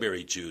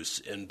cranberry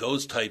juice and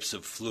those types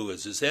of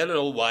fluids? Is that an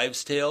old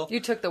wives' tale?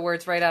 You took the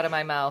words right out of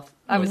my mouth.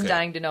 I was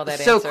dying to know that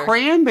So answer.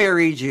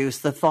 cranberry juice,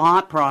 the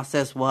thought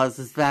process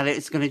is that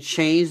it's going to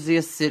change the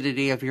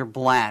acidity of your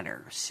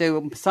bladder.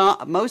 So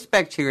most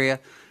bacteria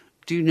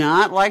do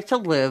not like to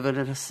live in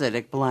an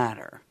acidic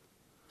bladder.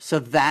 So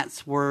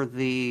that's where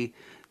the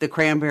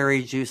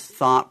cranberry juice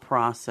thought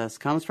process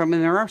comes from.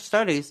 And there are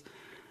studies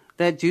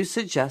that do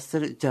suggest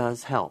that it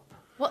does help.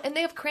 Well, and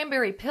they have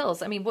cranberry pills.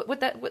 Wouldn't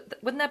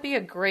that be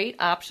a great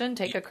option?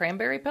 Take a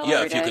cranberry pill Yeah,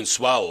 every if you day? can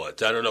swallow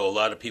it. I don't know. A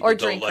lot of people Or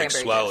don't drink like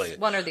cranberry swallowing juice. it.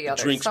 One or the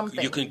other.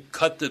 Something. You can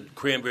cut the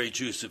cranberry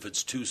juice if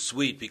it's too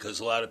sweet because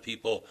a lot of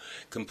people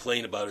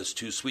complain about it's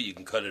too sweet. You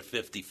can cut it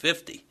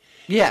 50-50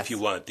 if you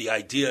want. The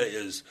idea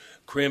is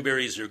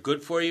cranberries are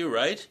good for you,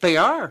 right? They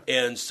are.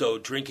 And so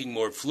drinking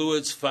more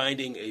fluids,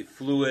 finding a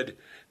fluid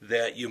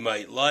that you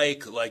might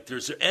like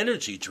there's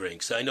energy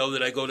drinks. I know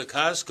that I go to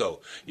Costco.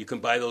 You can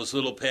buy those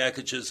little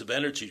packages of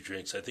energy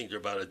drinks. I think they're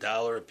about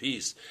 $1 a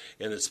piece,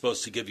 and it's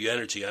supposed to give you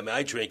energy.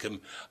 I drink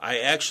them.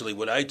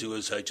 What I do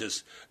is I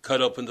just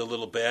cut open the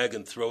little bag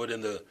and throw it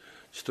in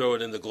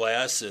the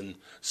glass, and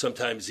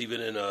sometimes even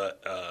in a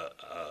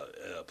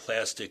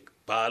plastic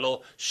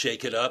bottle,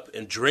 shake it up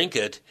and drink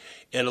it.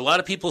 And a lot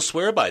of people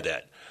swear by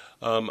that.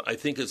 I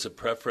think it's a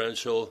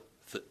preferential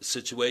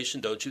situation,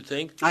 don't you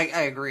think? I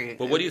agree.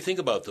 But what do you think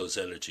about those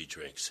energy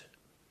drinks?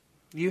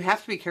 You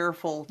have to be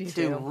careful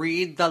to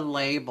read the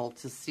label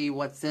to see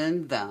what's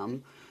in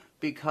them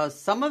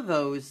because some of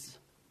those,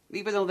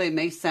 even though they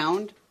may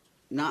sound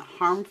not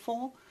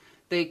harmful,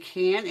 they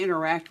can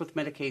interact with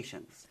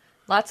medications.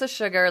 Lots of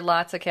sugar,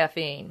 lots of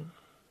caffeine.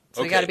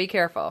 So you got to be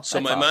careful. So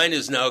my mind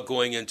is now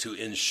going into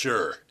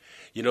Ensure.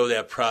 You know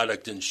that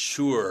product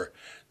Ensure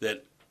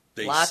that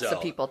they lots sell.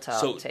 of people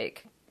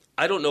take.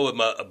 I don't know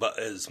about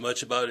as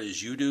much about it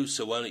as you do,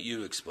 so why don't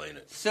you explain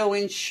it? So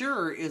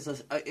Ensure is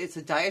it's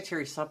a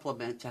dietary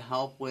supplement to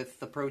help with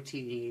the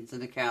protein needs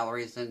and the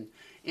calories in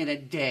a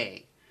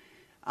day.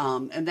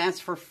 And that's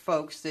for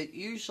folks that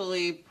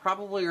usually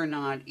probably are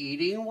not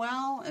eating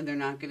well and they're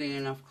not getting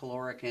enough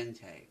caloric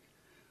intake.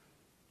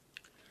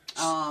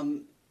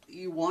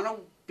 You want to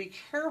be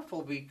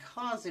careful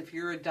because if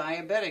you're a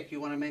diabetic,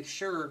 you want to make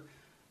sure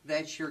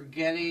that you're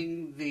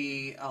getting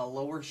the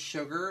lower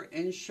sugar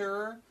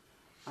Ensure,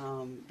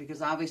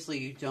 because obviously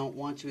you don't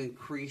want to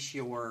increase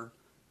your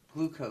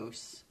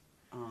glucose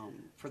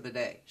for the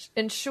day.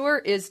 Ensure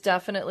is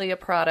definitely a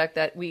product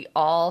that we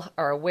all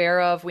are aware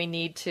of. We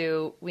need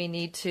to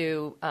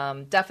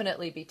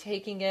definitely be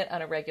taking it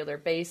on a regular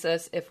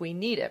basis if we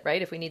need it,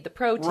 right? If we need the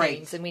proteins,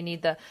 right, and we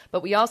need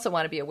but we also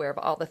want to be aware of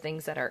all the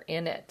things that are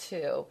in it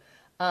too.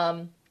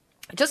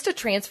 Just to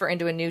transfer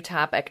into a new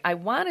topic, I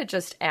want to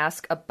just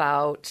ask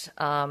about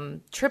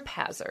trip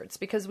hazards,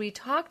 because we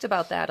talked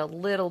about that a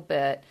little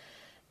bit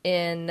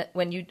in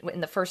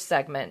the first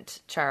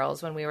segment,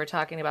 Charles, when we were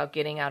talking about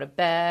getting out of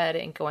bed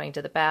and going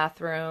to the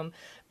bathroom,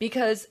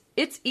 because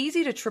it's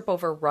easy to trip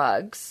over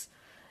rugs.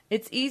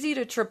 It's easy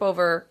to trip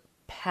over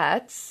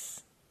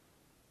pets.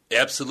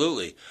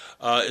 Absolutely.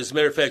 As a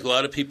matter of fact, a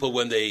lot of people,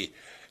 when they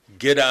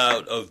get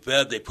out of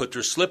bed, they put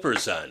their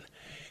slippers on.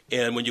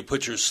 And when you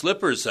put your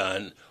slippers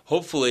on,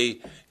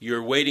 hopefully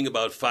you're waiting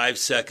about 5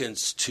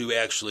 seconds to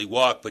actually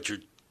walk, but you're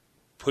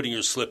putting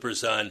your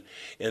slippers on,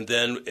 and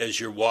then as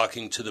you're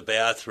walking to the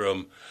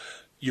bathroom,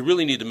 you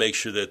really need to make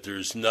sure that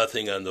there's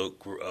nothing on the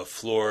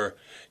floor,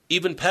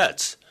 even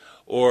pets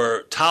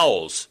or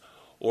towels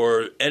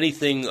or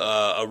anything,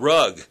 a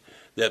rug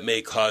that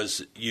may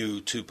cause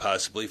you to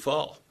possibly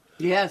fall.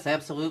 Yes,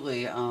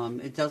 absolutely.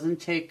 It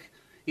doesn't take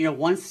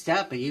one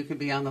step and you could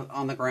be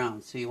on the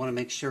ground. So you want to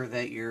make sure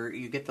that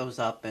you get those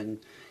up and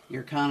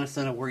you're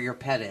cognizant of where your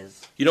pet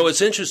is.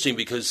 It's interesting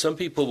because some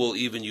people will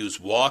even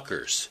use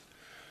walkers.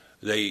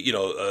 They,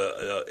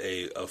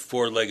 a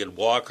four-legged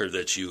walker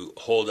that you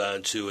hold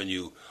on to and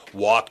you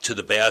walk to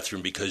the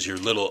bathroom because you're a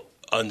little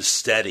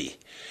unsteady.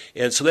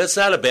 And so that's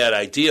not a bad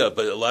idea,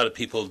 but a lot of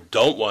people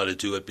don't want to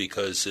do it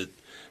because it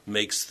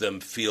makes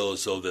them feel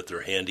as though that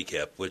they're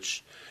handicapped,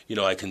 which,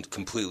 I can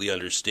completely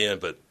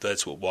understand, but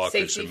that's what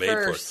walkers are made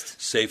for.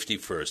 Safety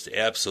first,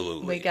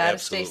 absolutely. We got to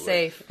stay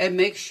safe. And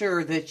make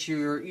sure that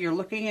you're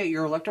looking at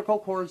your electrical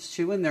cords,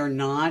 too, and they're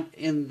not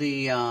in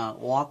the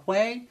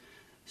walkway.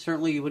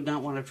 Certainly you would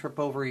not want to trip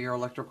over your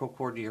electrical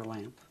cord to your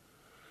lamp.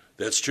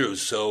 That's true.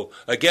 So,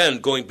 again,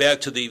 going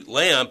back to the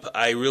lamp,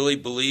 I really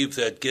believe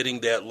that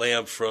getting that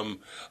lamp from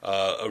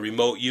a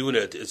remote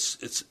unit, it's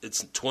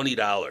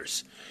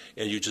 $20.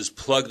 And you just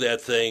plug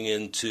that thing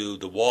into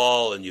the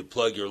wall and you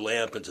plug your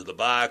lamp into the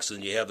box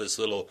and you have this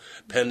little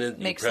pendant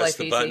and you press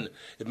the button.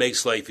 It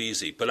makes life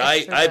easy. But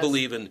I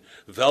believe in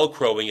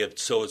Velcroing it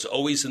so it's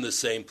always in the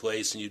same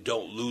place and you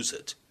don't lose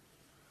it.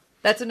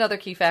 That's another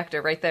key factor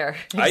right there.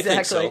 Exactly. I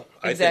think so.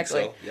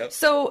 Exactly. I think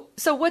so. Yep.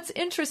 So what's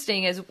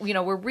interesting is,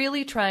 we're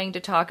really trying to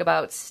talk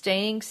about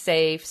staying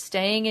safe,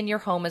 staying in your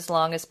home as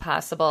long as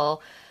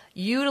possible,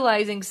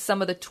 utilizing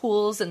some of the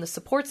tools and the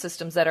support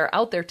systems that are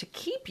out there to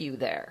keep you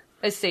there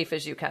as safe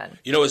as you can.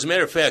 As a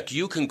matter of fact,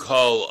 you can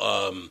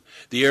call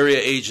the Area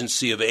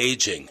Agency of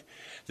Aging.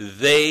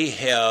 They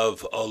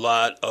have a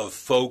lot of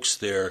folks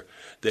there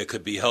that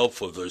could be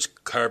helpful. There's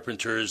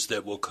carpenters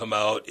that will come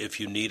out if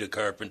you need a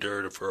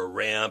carpenter for a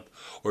ramp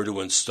or to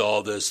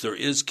install this. There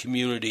is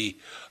community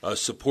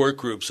support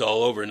groups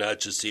all over, not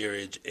just the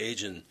Area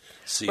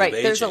Agency of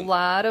Aging. There's a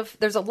lot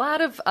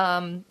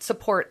of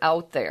support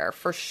out there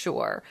for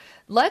sure.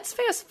 Let's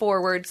fast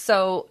forward.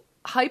 So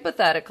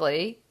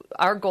hypothetically,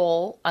 our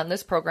goal on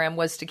this program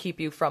was to keep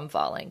you from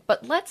falling.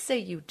 But let's say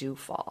you do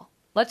fall.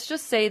 Let's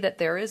just say that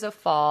there is a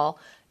fall.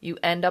 You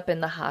end up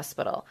in the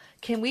hospital.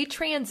 Can we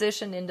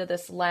transition into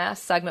this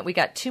last segment? We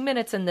got 2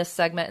 minutes in this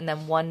segment and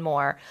then one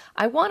more.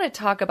 I want to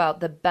talk about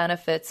the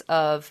benefits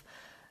of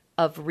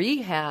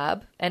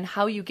rehab and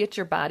how you get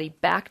your body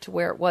back to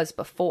where it was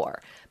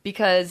before.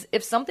 Because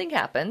if something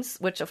happens,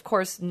 which of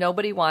course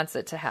nobody wants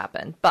it to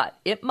happen, but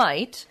it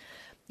might,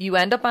 you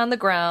end up on the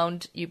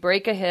ground, you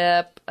break a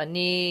hip, a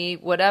knee,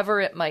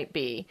 whatever it might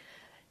be,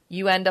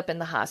 you end up in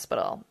the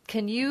hospital.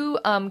 Can you,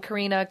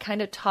 Karina,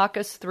 kind of talk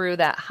us through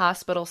that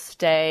hospital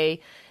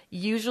stay?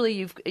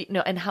 Usually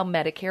and how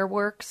Medicare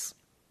works?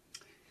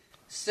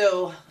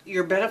 So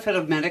your benefit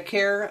of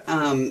Medicare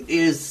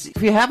is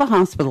if you have a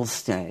hospital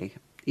stay,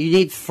 you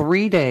need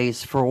 3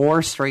 days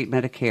for straight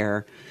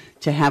Medicare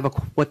to have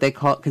what they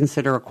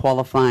consider a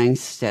qualifying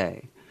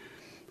stay.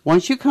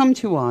 Once you come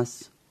to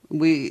us,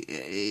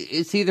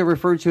 it's either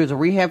referred to as a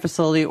rehab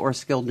facility or a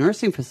skilled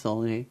nursing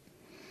facility.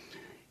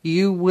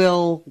 You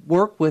will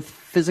work with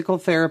physical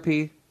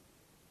therapy,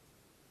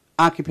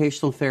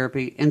 occupational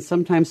therapy, and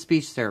sometimes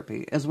speech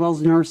therapy, as well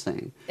as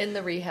nursing. In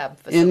the rehab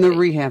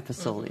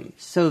facility. Mm-hmm.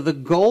 So the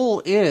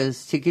goal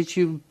is to get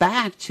you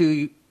back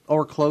to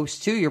or close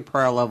to your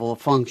prior level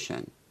of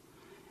function.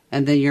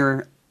 And then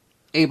you're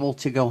able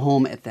to go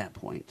home at that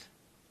point.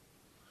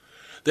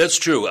 That's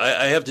true.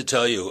 I have to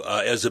tell you,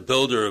 as a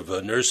builder of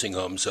nursing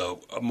homes,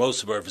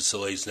 most of our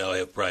facilities now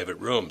have private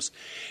rooms.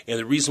 And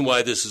the reason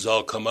why this has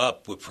all come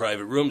up with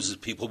private rooms is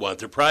people want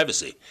their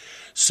privacy.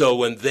 So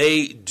when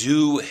they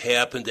do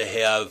happen to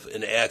have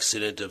an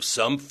accident of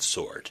some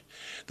sort,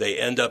 they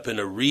end up in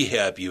a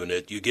rehab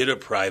unit, you get a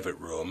private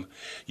room,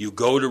 you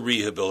go to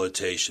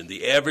rehabilitation.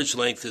 The average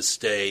length of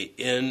stay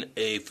in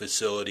a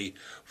facility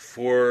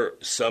for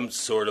some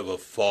sort of a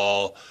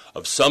fall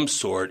of some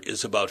sort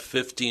is about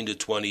 15 to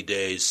 20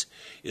 days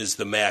is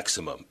the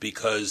maximum,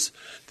 because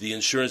the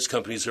insurance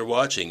companies are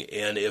watching.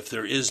 And if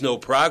there is no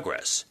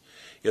progress,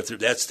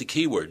 that's the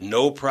key word,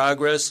 no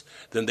progress,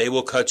 then they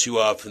will cut you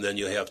off and then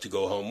you'll have to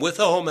go home with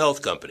a home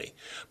health company.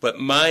 But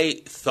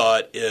my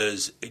thought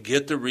is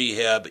get the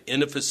rehab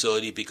in a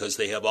facility because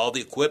they have all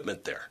the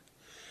equipment there.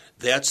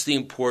 That's the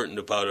important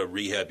about a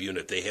rehab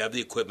unit. They have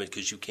the equipment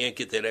because you can't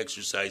get that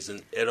exercise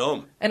at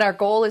home. And our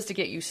goal is to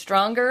get you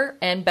stronger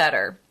and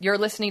better. You're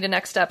listening to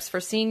Next Steps for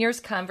Seniors,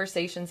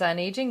 Conversations on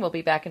Aging. We'll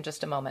be back in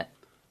just a moment.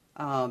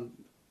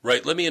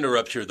 Right. Let me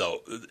interrupt here,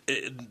 though.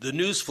 The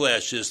news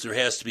flash is there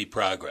has to be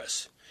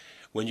progress.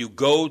 When you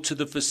go to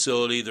the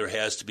facility, there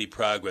has to be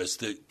progress.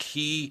 The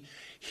key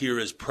here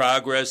is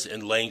progress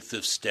and length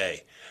of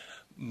stay.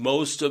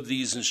 Most of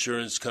these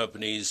insurance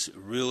companies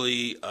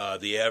really,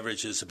 the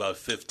average is about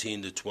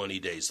 15 to 20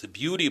 days. The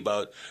beauty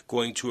about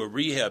going to a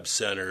rehab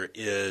center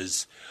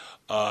is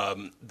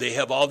they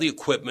have all the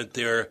equipment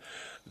there.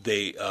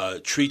 They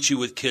treat you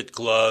with kid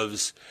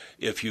gloves.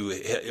 If you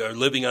are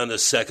living on the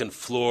second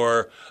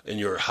floor in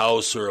your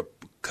house or a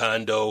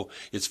condo,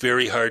 it's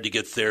very hard to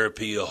get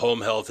therapy. A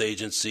home health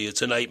agency,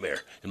 it's a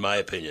nightmare, in my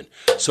opinion.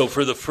 So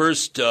for the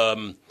first,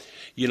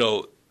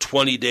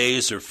 20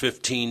 days or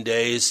 15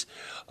 days,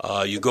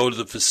 you go to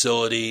the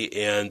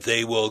facility and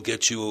they will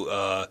get you,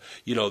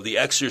 the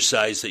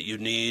exercise that you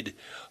need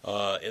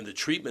and the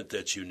treatment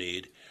that you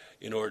need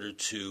in order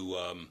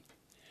to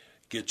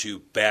get you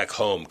back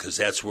home, because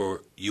that's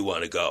where you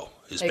want to go,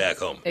 is back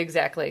home.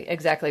 Exactly.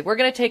 We're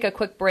going to take a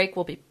quick break.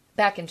 We'll be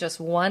back in just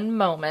one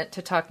moment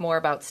to talk more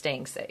about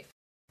staying safe.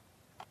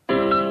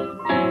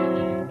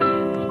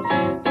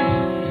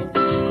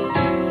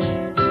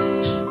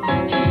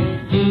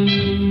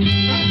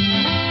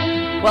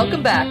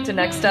 Welcome back to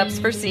Next Steps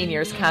for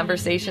Seniors,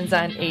 Conversations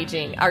on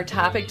Aging. Our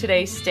topic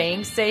today,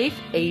 staying safe,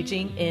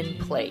 aging in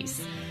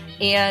place.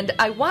 And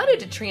I wanted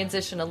to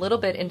transition a little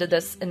bit into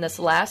this in this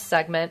last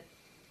segment.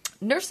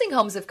 Nursing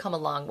homes have come a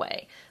long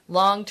way.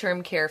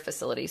 Long-term care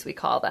facilities, we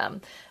call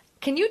them.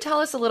 Can you tell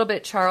us a little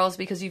bit, Charles,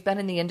 because you've been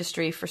in the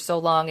industry for so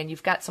long and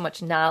you've got so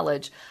much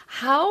knowledge,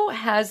 how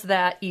has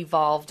that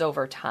evolved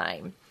over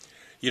time?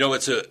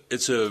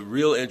 It's a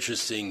real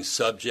interesting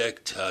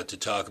subject to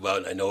talk about,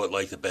 and I know it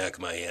like the back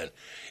of my hand.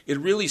 It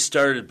really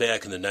started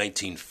back in the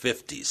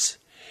 1950s,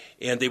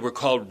 and they were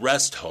called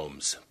rest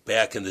homes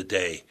back in the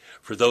day.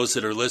 For those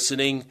that are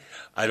listening,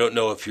 I don't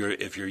know if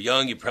you're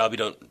young, you probably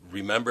don't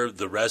remember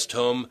the rest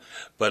home,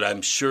 but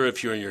I'm sure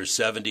if you're in your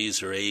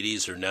 70s or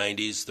 80s or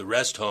 90s, the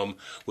rest home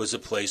was a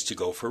place to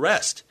go for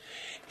rest.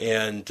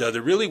 And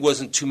there really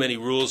wasn't too many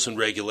rules and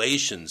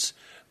regulations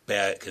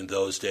back in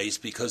those days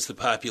because the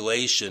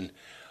population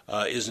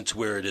isn't to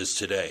where it is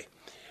today.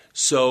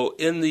 So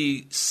in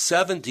the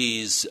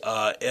 70s,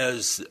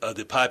 as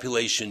the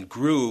population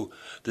grew,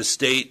 the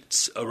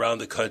states around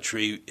the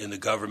country and the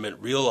government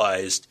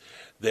realized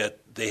that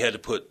they had to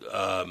put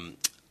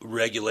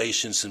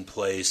regulations in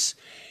place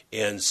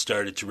and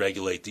started to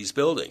regulate these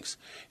buildings.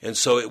 And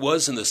so it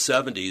was in the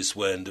 70s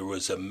when there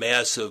was a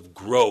massive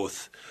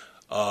growth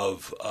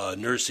of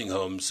nursing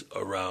homes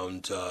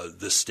around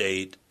the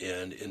state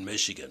and in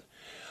Michigan.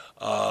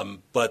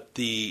 But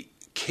the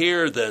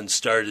care then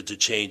started to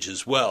change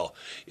as well.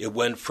 It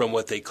went from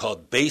what they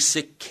called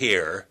basic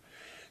care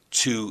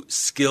to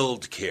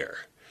skilled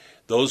care.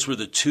 Those were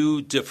the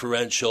two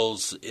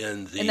differentials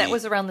in the... And that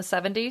was around the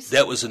 70s?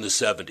 That was in the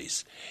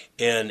 70s.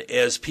 And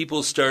as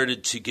people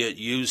started to get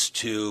used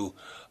to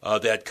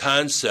that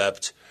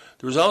concept,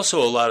 there was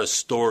also a lot of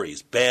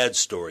stories, bad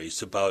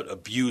stories, about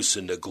abuse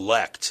and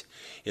neglect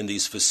in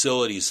these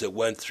facilities that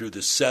went through the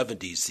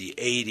 70s, the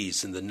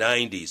 80s, and the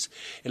 90s.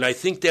 And I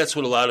think that's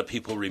what a lot of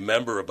people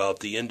remember about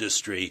the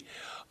industry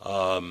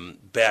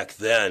back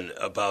then,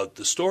 about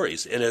the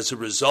stories. And as a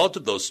result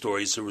of those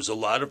stories, there was a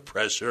lot of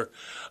pressure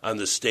on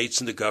the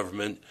states and the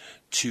government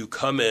to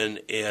come in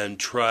and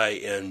try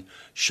and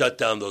shut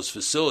down those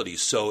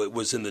facilities. So it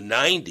was in the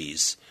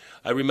 90s.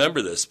 I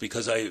remember this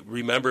because I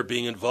remember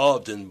being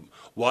involved in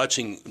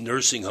watching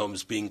nursing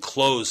homes being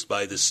closed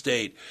by the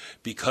state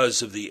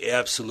because of the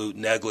absolute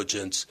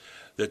negligence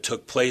that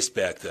took place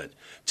back then.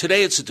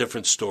 Today it's a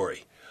different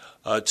story.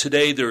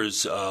 Today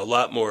there's a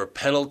lot more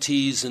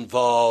penalties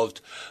involved.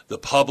 The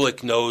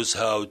public knows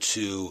how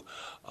to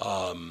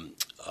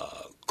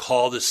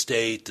call the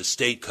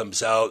state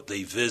comes out,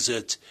 they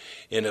visit,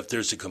 and if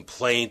there's a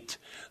complaint,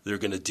 they're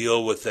going to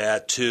deal with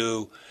that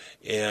too.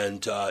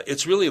 And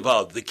it's really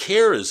evolved. The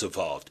care has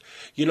evolved.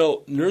 You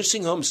know,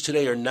 nursing homes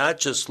today are not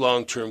just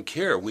long-term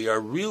care. We are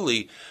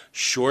really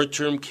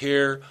short-term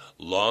care,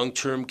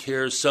 long-term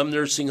care. Some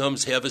nursing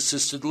homes have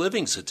assisted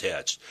livings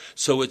attached.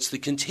 So it's the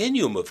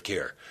continuum of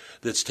care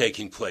that's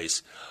taking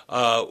place.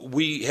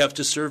 We have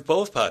to serve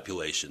both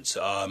populations.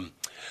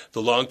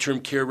 The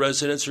long-term care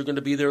residents are going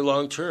to be there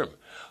long-term.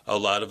 A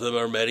lot of them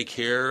are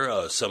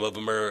Medicare. Some of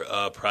them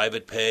are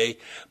private pay.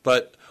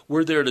 But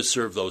we're there to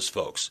serve those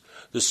folks.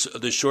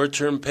 The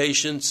short-term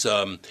patients,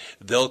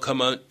 they'll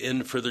come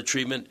in for their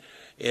treatment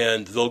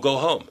and they'll go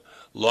home.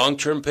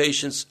 Long-term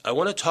patients, I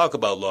want to talk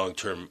about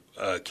long-term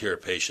care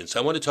patients.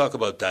 I want to talk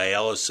about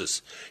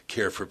dialysis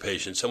care for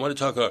patients. I want to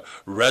talk about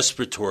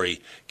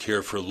respiratory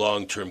care for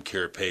long-term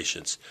care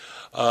patients.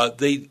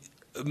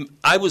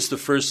 I was the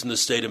first in the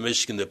state of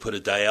Michigan that put a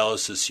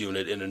dialysis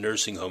unit in a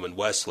nursing home in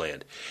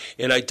Westland.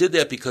 And I did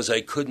that because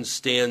I couldn't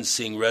stand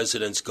seeing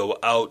residents go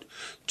out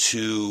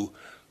to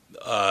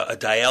a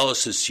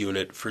dialysis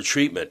unit for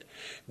treatment.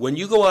 When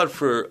you go out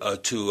to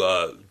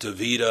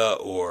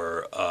DaVita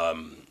or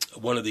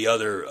one of the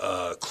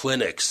other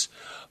clinics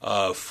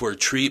for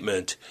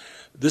treatment,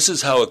 this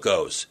is how it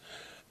goes.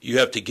 You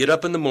have to get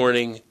up in the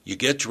morning, you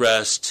get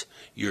dressed,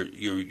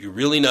 you're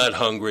really not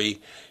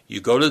hungry,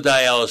 you go to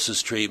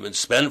dialysis treatment,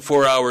 spend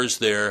 4 hours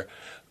there,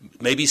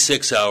 maybe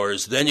 6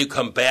 hours, then you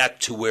come back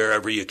to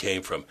wherever you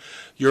came from.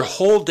 Your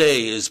whole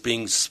day is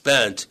being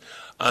spent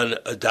on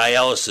a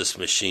dialysis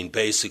machine,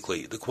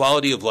 basically. The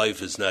quality of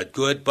life is not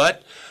good,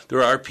 but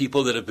there are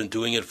people that have been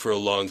doing it for a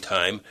long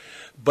time.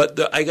 But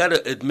I got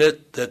to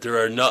admit that there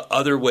are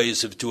other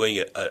ways of doing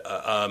it.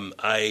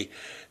 I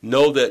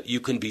know that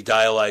you can be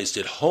dialyzed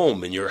at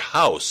home in your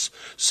house.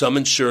 Some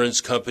insurance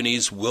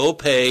companies will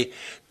pay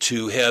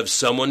to have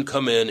someone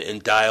come in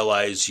and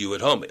dialyze you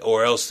at home,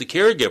 or else the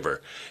caregiver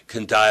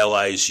can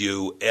dialyze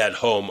you at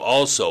home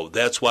also.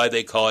 That's why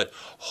they call it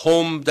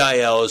home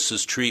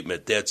dialysis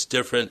treatment. That's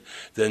different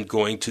than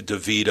going to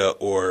DaVita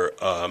or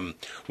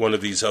one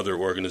of these other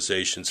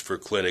organizations for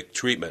clinic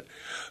treatment.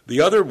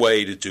 The other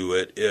way to do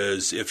it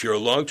is if you're a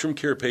long-term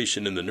care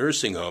patient in the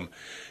nursing home,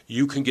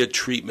 you can get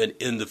treatment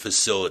in the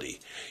facility.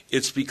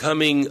 It's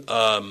becoming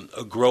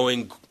a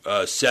growing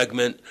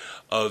segment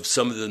of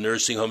some of the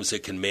nursing homes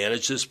that can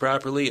manage this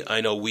properly.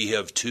 I know we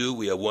have two.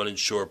 We have one in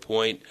Shore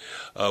Point,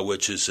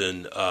 which is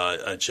in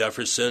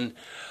Jefferson,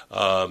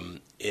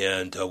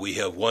 and we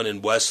have one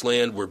in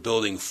Westland. We're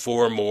building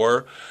 4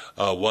 more.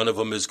 One of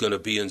them is going to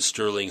be in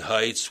Sterling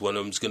Heights. One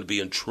of them is going to be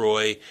in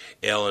Troy,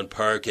 Allen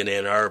Park, and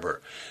Ann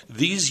Arbor.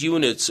 These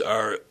units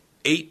are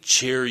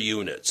 8-chair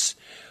units.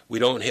 We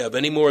don't have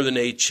any more than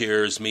 8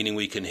 chairs, meaning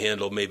we can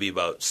handle maybe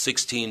about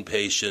 16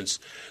 patients.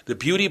 The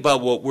beauty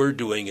about what we're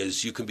doing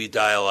is you can be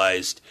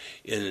dialyzed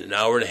in an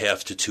hour and a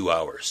half to 2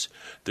 hours.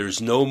 There's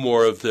no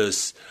more of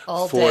this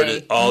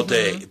all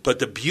day. But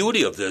the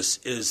beauty of this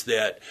is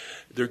that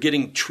they're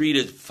getting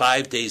treated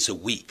 5 days a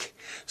week.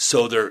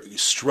 So they're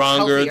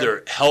stronger,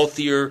 they're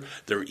healthier,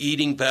 they're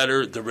eating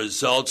better, the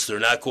results, they're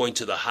not going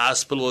to the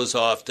hospital as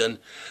often.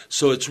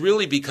 So it's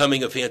really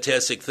becoming a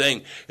fantastic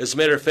thing. As a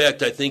matter of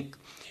fact, I think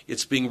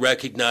it's being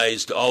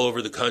recognized all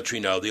over the country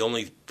now. The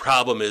only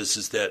problem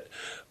is that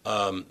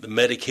the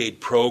Medicaid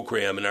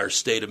program in our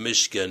state of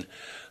Michigan,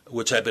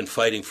 which I've been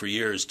fighting for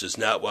years, does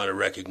not want to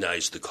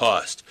recognize the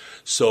cost.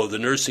 So the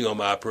nursing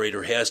home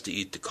operator has to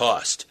eat the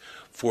cost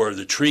for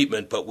the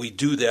treatment, but we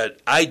do that.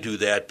 I do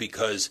that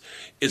because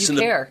it's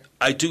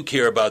I do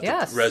care about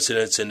the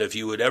residents, and if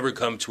you would ever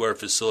come to our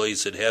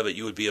facilities that have it,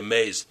 you would be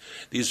amazed.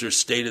 These are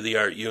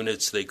state-of-the-art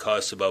units. They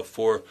cost about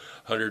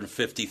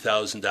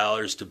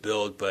 $450,000 to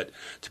build, but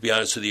to be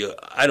honest with you,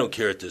 I don't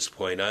care at this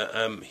point.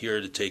 I'm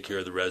here to take care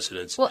of the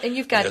residents. Well, and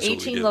you've got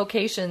 18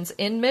 locations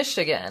in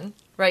Michigan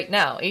right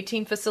now,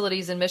 18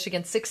 facilities in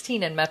Michigan,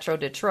 16 in Metro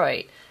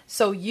Detroit.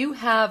 So you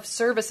have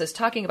services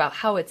talking about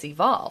how it's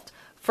evolved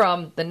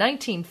from the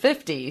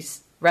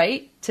 1950s,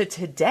 right, to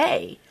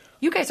today.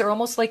 You guys are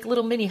almost like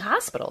little mini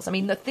hospitals. I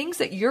mean, the things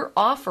that you're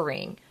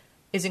offering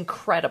is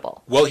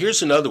incredible. Well,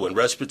 here's another one,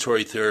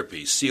 respiratory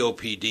therapy,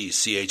 COPD,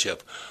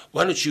 CHF.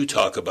 Why don't you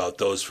talk about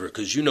those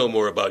because you know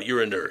more about it.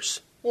 You're a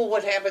nurse. Well,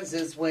 what happens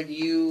is when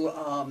you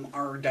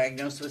are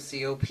diagnosed with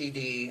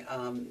COPD,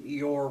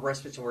 your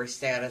respiratory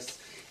status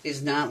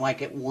is not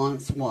like it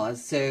once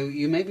was. So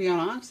you may be on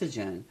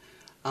oxygen,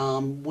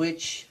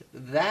 which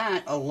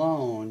that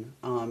alone,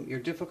 your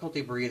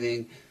difficulty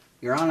breathing,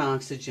 you're on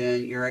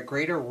oxygen, you're at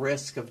greater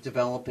risk of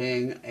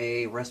developing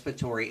a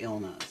respiratory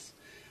illness.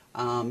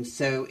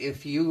 So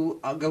if you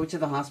go to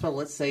the hospital,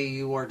 let's say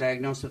you are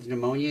diagnosed with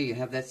pneumonia, you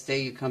have that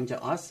stay, you come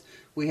to us,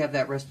 we have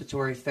that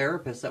respiratory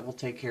therapist that will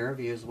take care of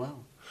you as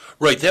well.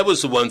 Right. That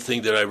was the one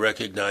thing that I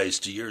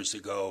recognized years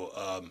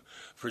ago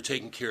for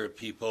taking care of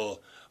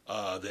people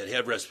that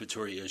have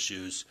respiratory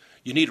issues.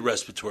 You need a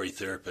respiratory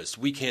therapist.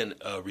 We can't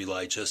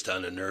rely just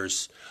on a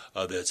nurse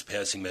that's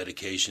passing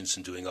medications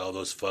and doing all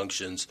those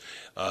functions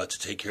to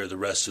take care of the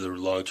rest of the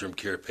long-term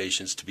care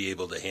patients to be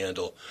able to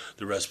handle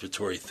the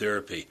respiratory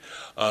therapy.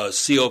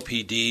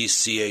 COPD,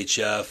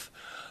 CHF,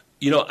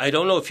 I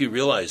don't know if you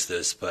realize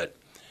this, but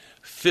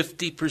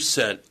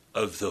 50%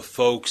 of the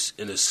folks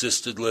in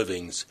assisted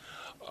livings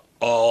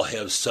all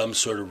have some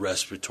sort of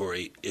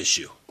respiratory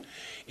issue.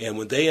 And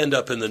when they end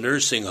up in the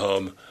nursing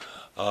home,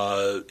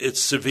 it's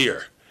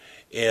severe.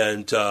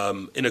 And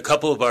in a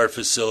couple of our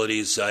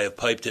facilities, I have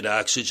piped in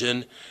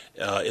oxygen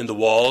in the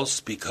walls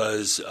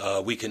because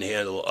we can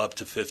handle up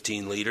to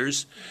 15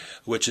 liters,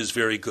 which is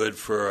very good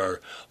for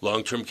our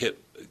long-term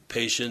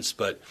patients.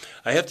 But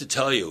I have to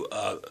tell you,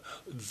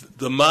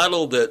 the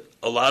model that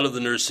a lot of the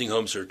nursing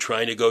homes are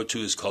trying to go to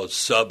is called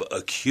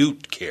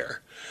subacute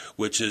care,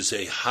 which is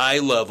a high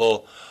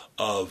level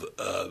of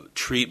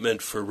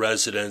treatment for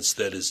residents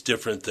that is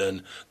different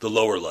than the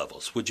lower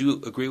levels. Would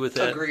you agree with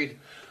that? Agreed.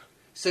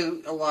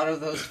 So a lot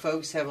of those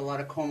folks have a lot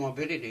of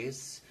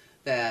comorbidities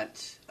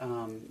that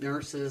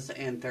nurses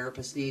and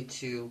therapists need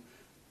to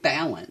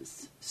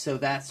balance. So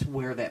that's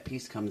where that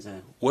piece comes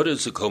in. What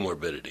is a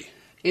comorbidity?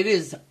 It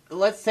is,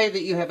 let's say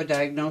that you have a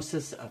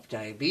diagnosis of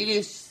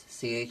diabetes,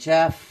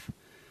 CHF,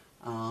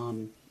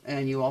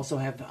 and you also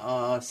have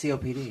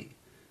COPD.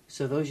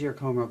 So those are your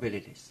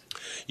comorbidities.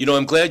 You know,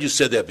 I'm glad you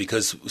said that,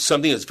 because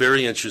something that's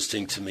very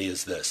interesting to me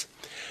is this.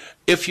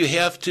 If you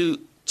have to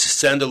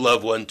send a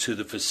loved one to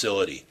the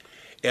facility,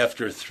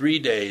 after 3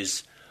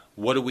 days,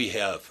 what do we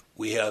have?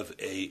 We have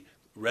a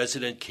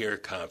resident care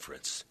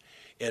conference,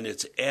 and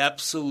it's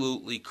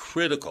absolutely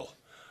critical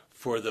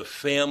for the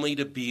family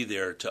to be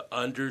there to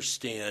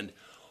understand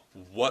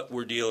what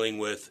we're dealing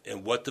with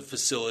and what the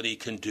facility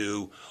can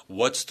do,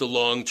 what's the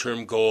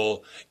long-term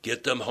goal,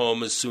 get them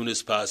home as soon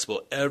as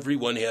possible.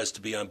 Everyone has to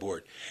be on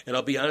board. And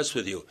I'll be honest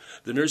with you,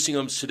 the nursing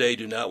homes today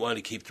do not want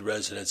to keep the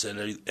residents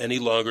any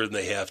longer than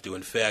they have to.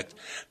 In fact,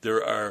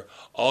 there are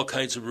all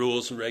kinds of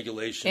rules and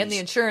regulations. And the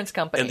insurance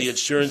companies. And the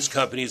insurance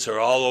companies are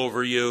all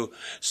over you.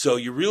 So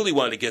you really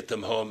want to get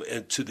them home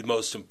and to the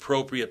most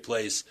appropriate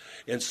place.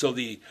 And so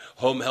the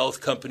home health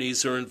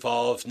companies are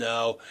involved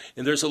now.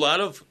 And there's a lot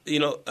of,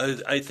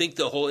 I think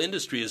the whole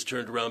industry has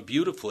turned around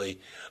beautifully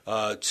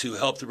to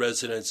help the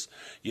residents,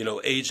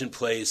 age in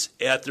place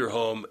at their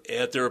home,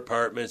 at their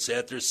apartments,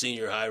 at their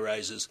senior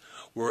high-rises,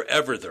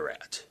 wherever they're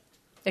at.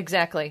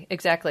 Exactly.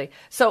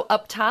 So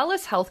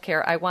Uptalis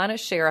Healthcare, I want to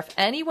share, if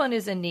anyone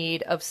is in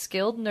need of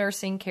skilled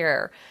nursing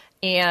care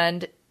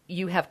and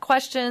you have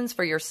questions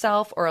for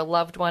yourself or a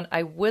loved one,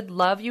 I would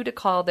love you to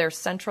call their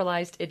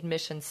centralized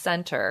admission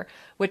center,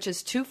 which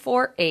is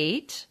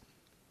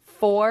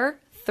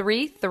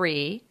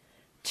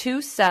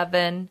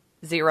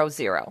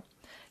 248-433-2700.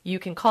 You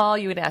can call,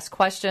 you can ask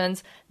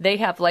questions. They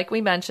have, like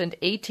we mentioned,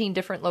 18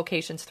 different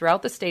locations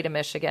throughout the state of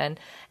Michigan.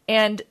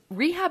 And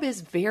rehab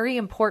is very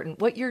important.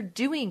 What you're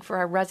doing for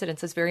our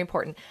residents is very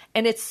important.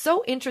 And it's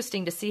so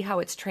interesting to see how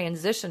it's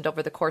transitioned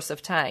over the course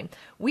of time.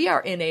 We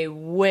are in a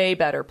way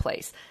better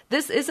place.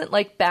 This isn't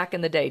like back in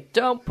the day,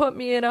 don't put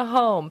me in a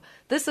home.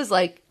 This is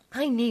like,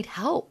 I need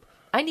help.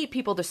 I need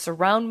people to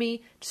surround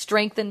me,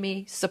 strengthen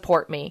me,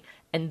 support me.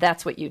 And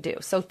that's what you do.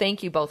 So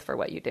thank you both for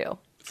what you do.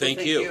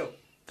 Thank you.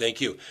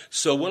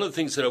 So one of the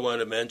things that I wanted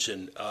to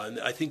mention,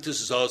 and I think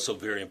this is also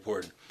very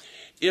important,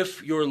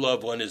 if your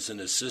loved one is in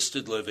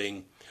assisted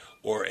living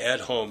or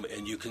at home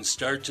and you can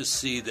start to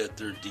see that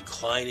they're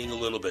declining a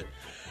little bit,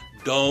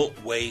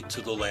 don't wait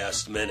to the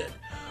last minute.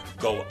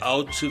 Go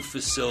out to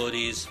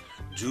facilities,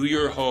 do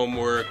your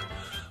homework,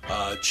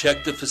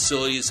 check the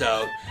facilities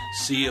out,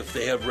 see if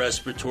they have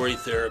respiratory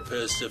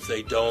therapists. If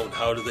they don't,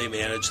 how do they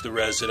manage the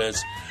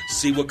residents?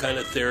 See what kind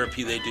of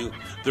therapy they do.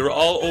 They're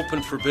all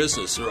open for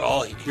business. They're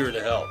all here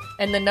to help.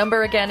 And the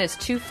number again is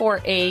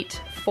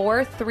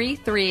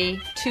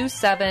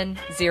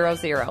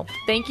 248-433-2700.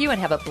 Thank you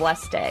and have a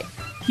blessed day.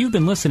 You've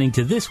been listening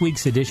to this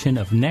week's edition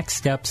of Next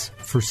Steps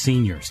for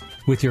Seniors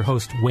with your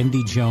host,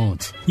 Wendy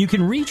Jones. You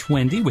can reach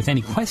Wendy with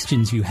any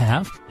questions you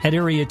have at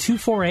area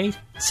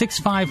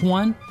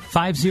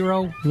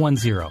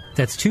 248-651-5010.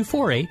 That's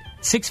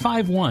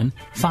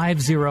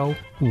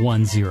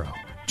 248-651-5010.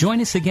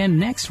 Join us again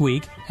next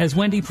week as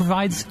Wendy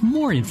provides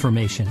more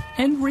information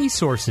and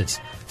resources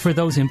for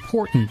those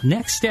important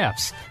next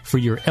steps for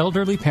your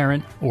elderly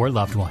parent or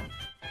loved one.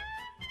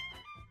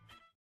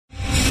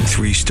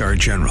 3-star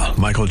General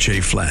Michael J.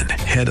 Flynn,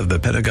 head of the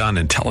Pentagon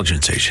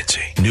Intelligence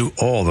Agency, knew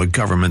all the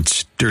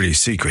government's dirty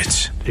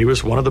secrets. He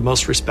was one of the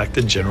most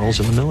respected generals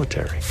in the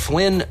military.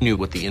 Flynn knew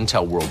what the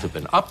intel world had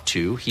been up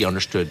to. He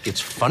understood its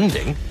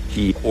funding.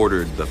 He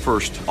ordered the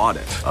first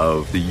audit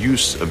of the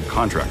use of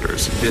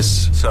contractors.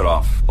 This set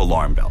off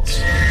alarm bells.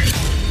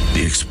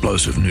 The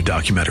explosive new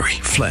documentary,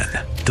 Flynn,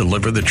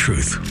 Deliver the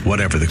Truth,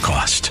 Whatever the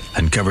Cost,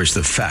 uncovers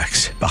the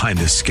facts behind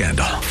this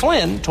scandal.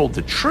 Flynn told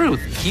the truth.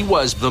 He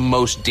was the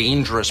most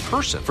dangerous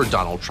person for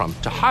Donald Trump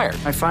to hire.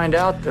 I find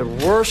out the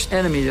worst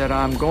enemy that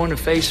I'm going to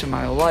face in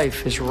my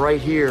life is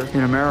right here in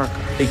America.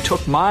 They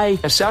took my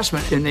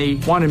assessment and they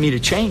wanted me to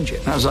change it.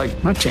 And I was like,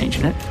 I'm not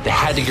changing it. They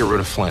had to get rid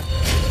of Flynn.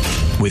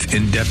 With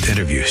in-depth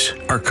interviews,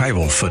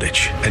 archival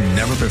footage, and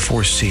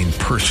never-before-seen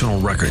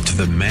personal records of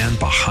the man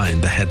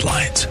behind the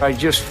headlines. I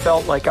just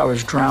felt like I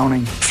was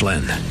drowning.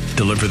 Flynn,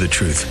 Deliver the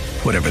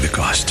Truth, Whatever the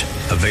Cost.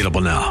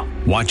 Available now.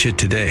 Watch it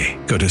today.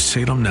 Go to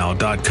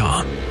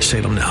salemnow.com.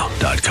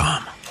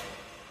 salemnow.com.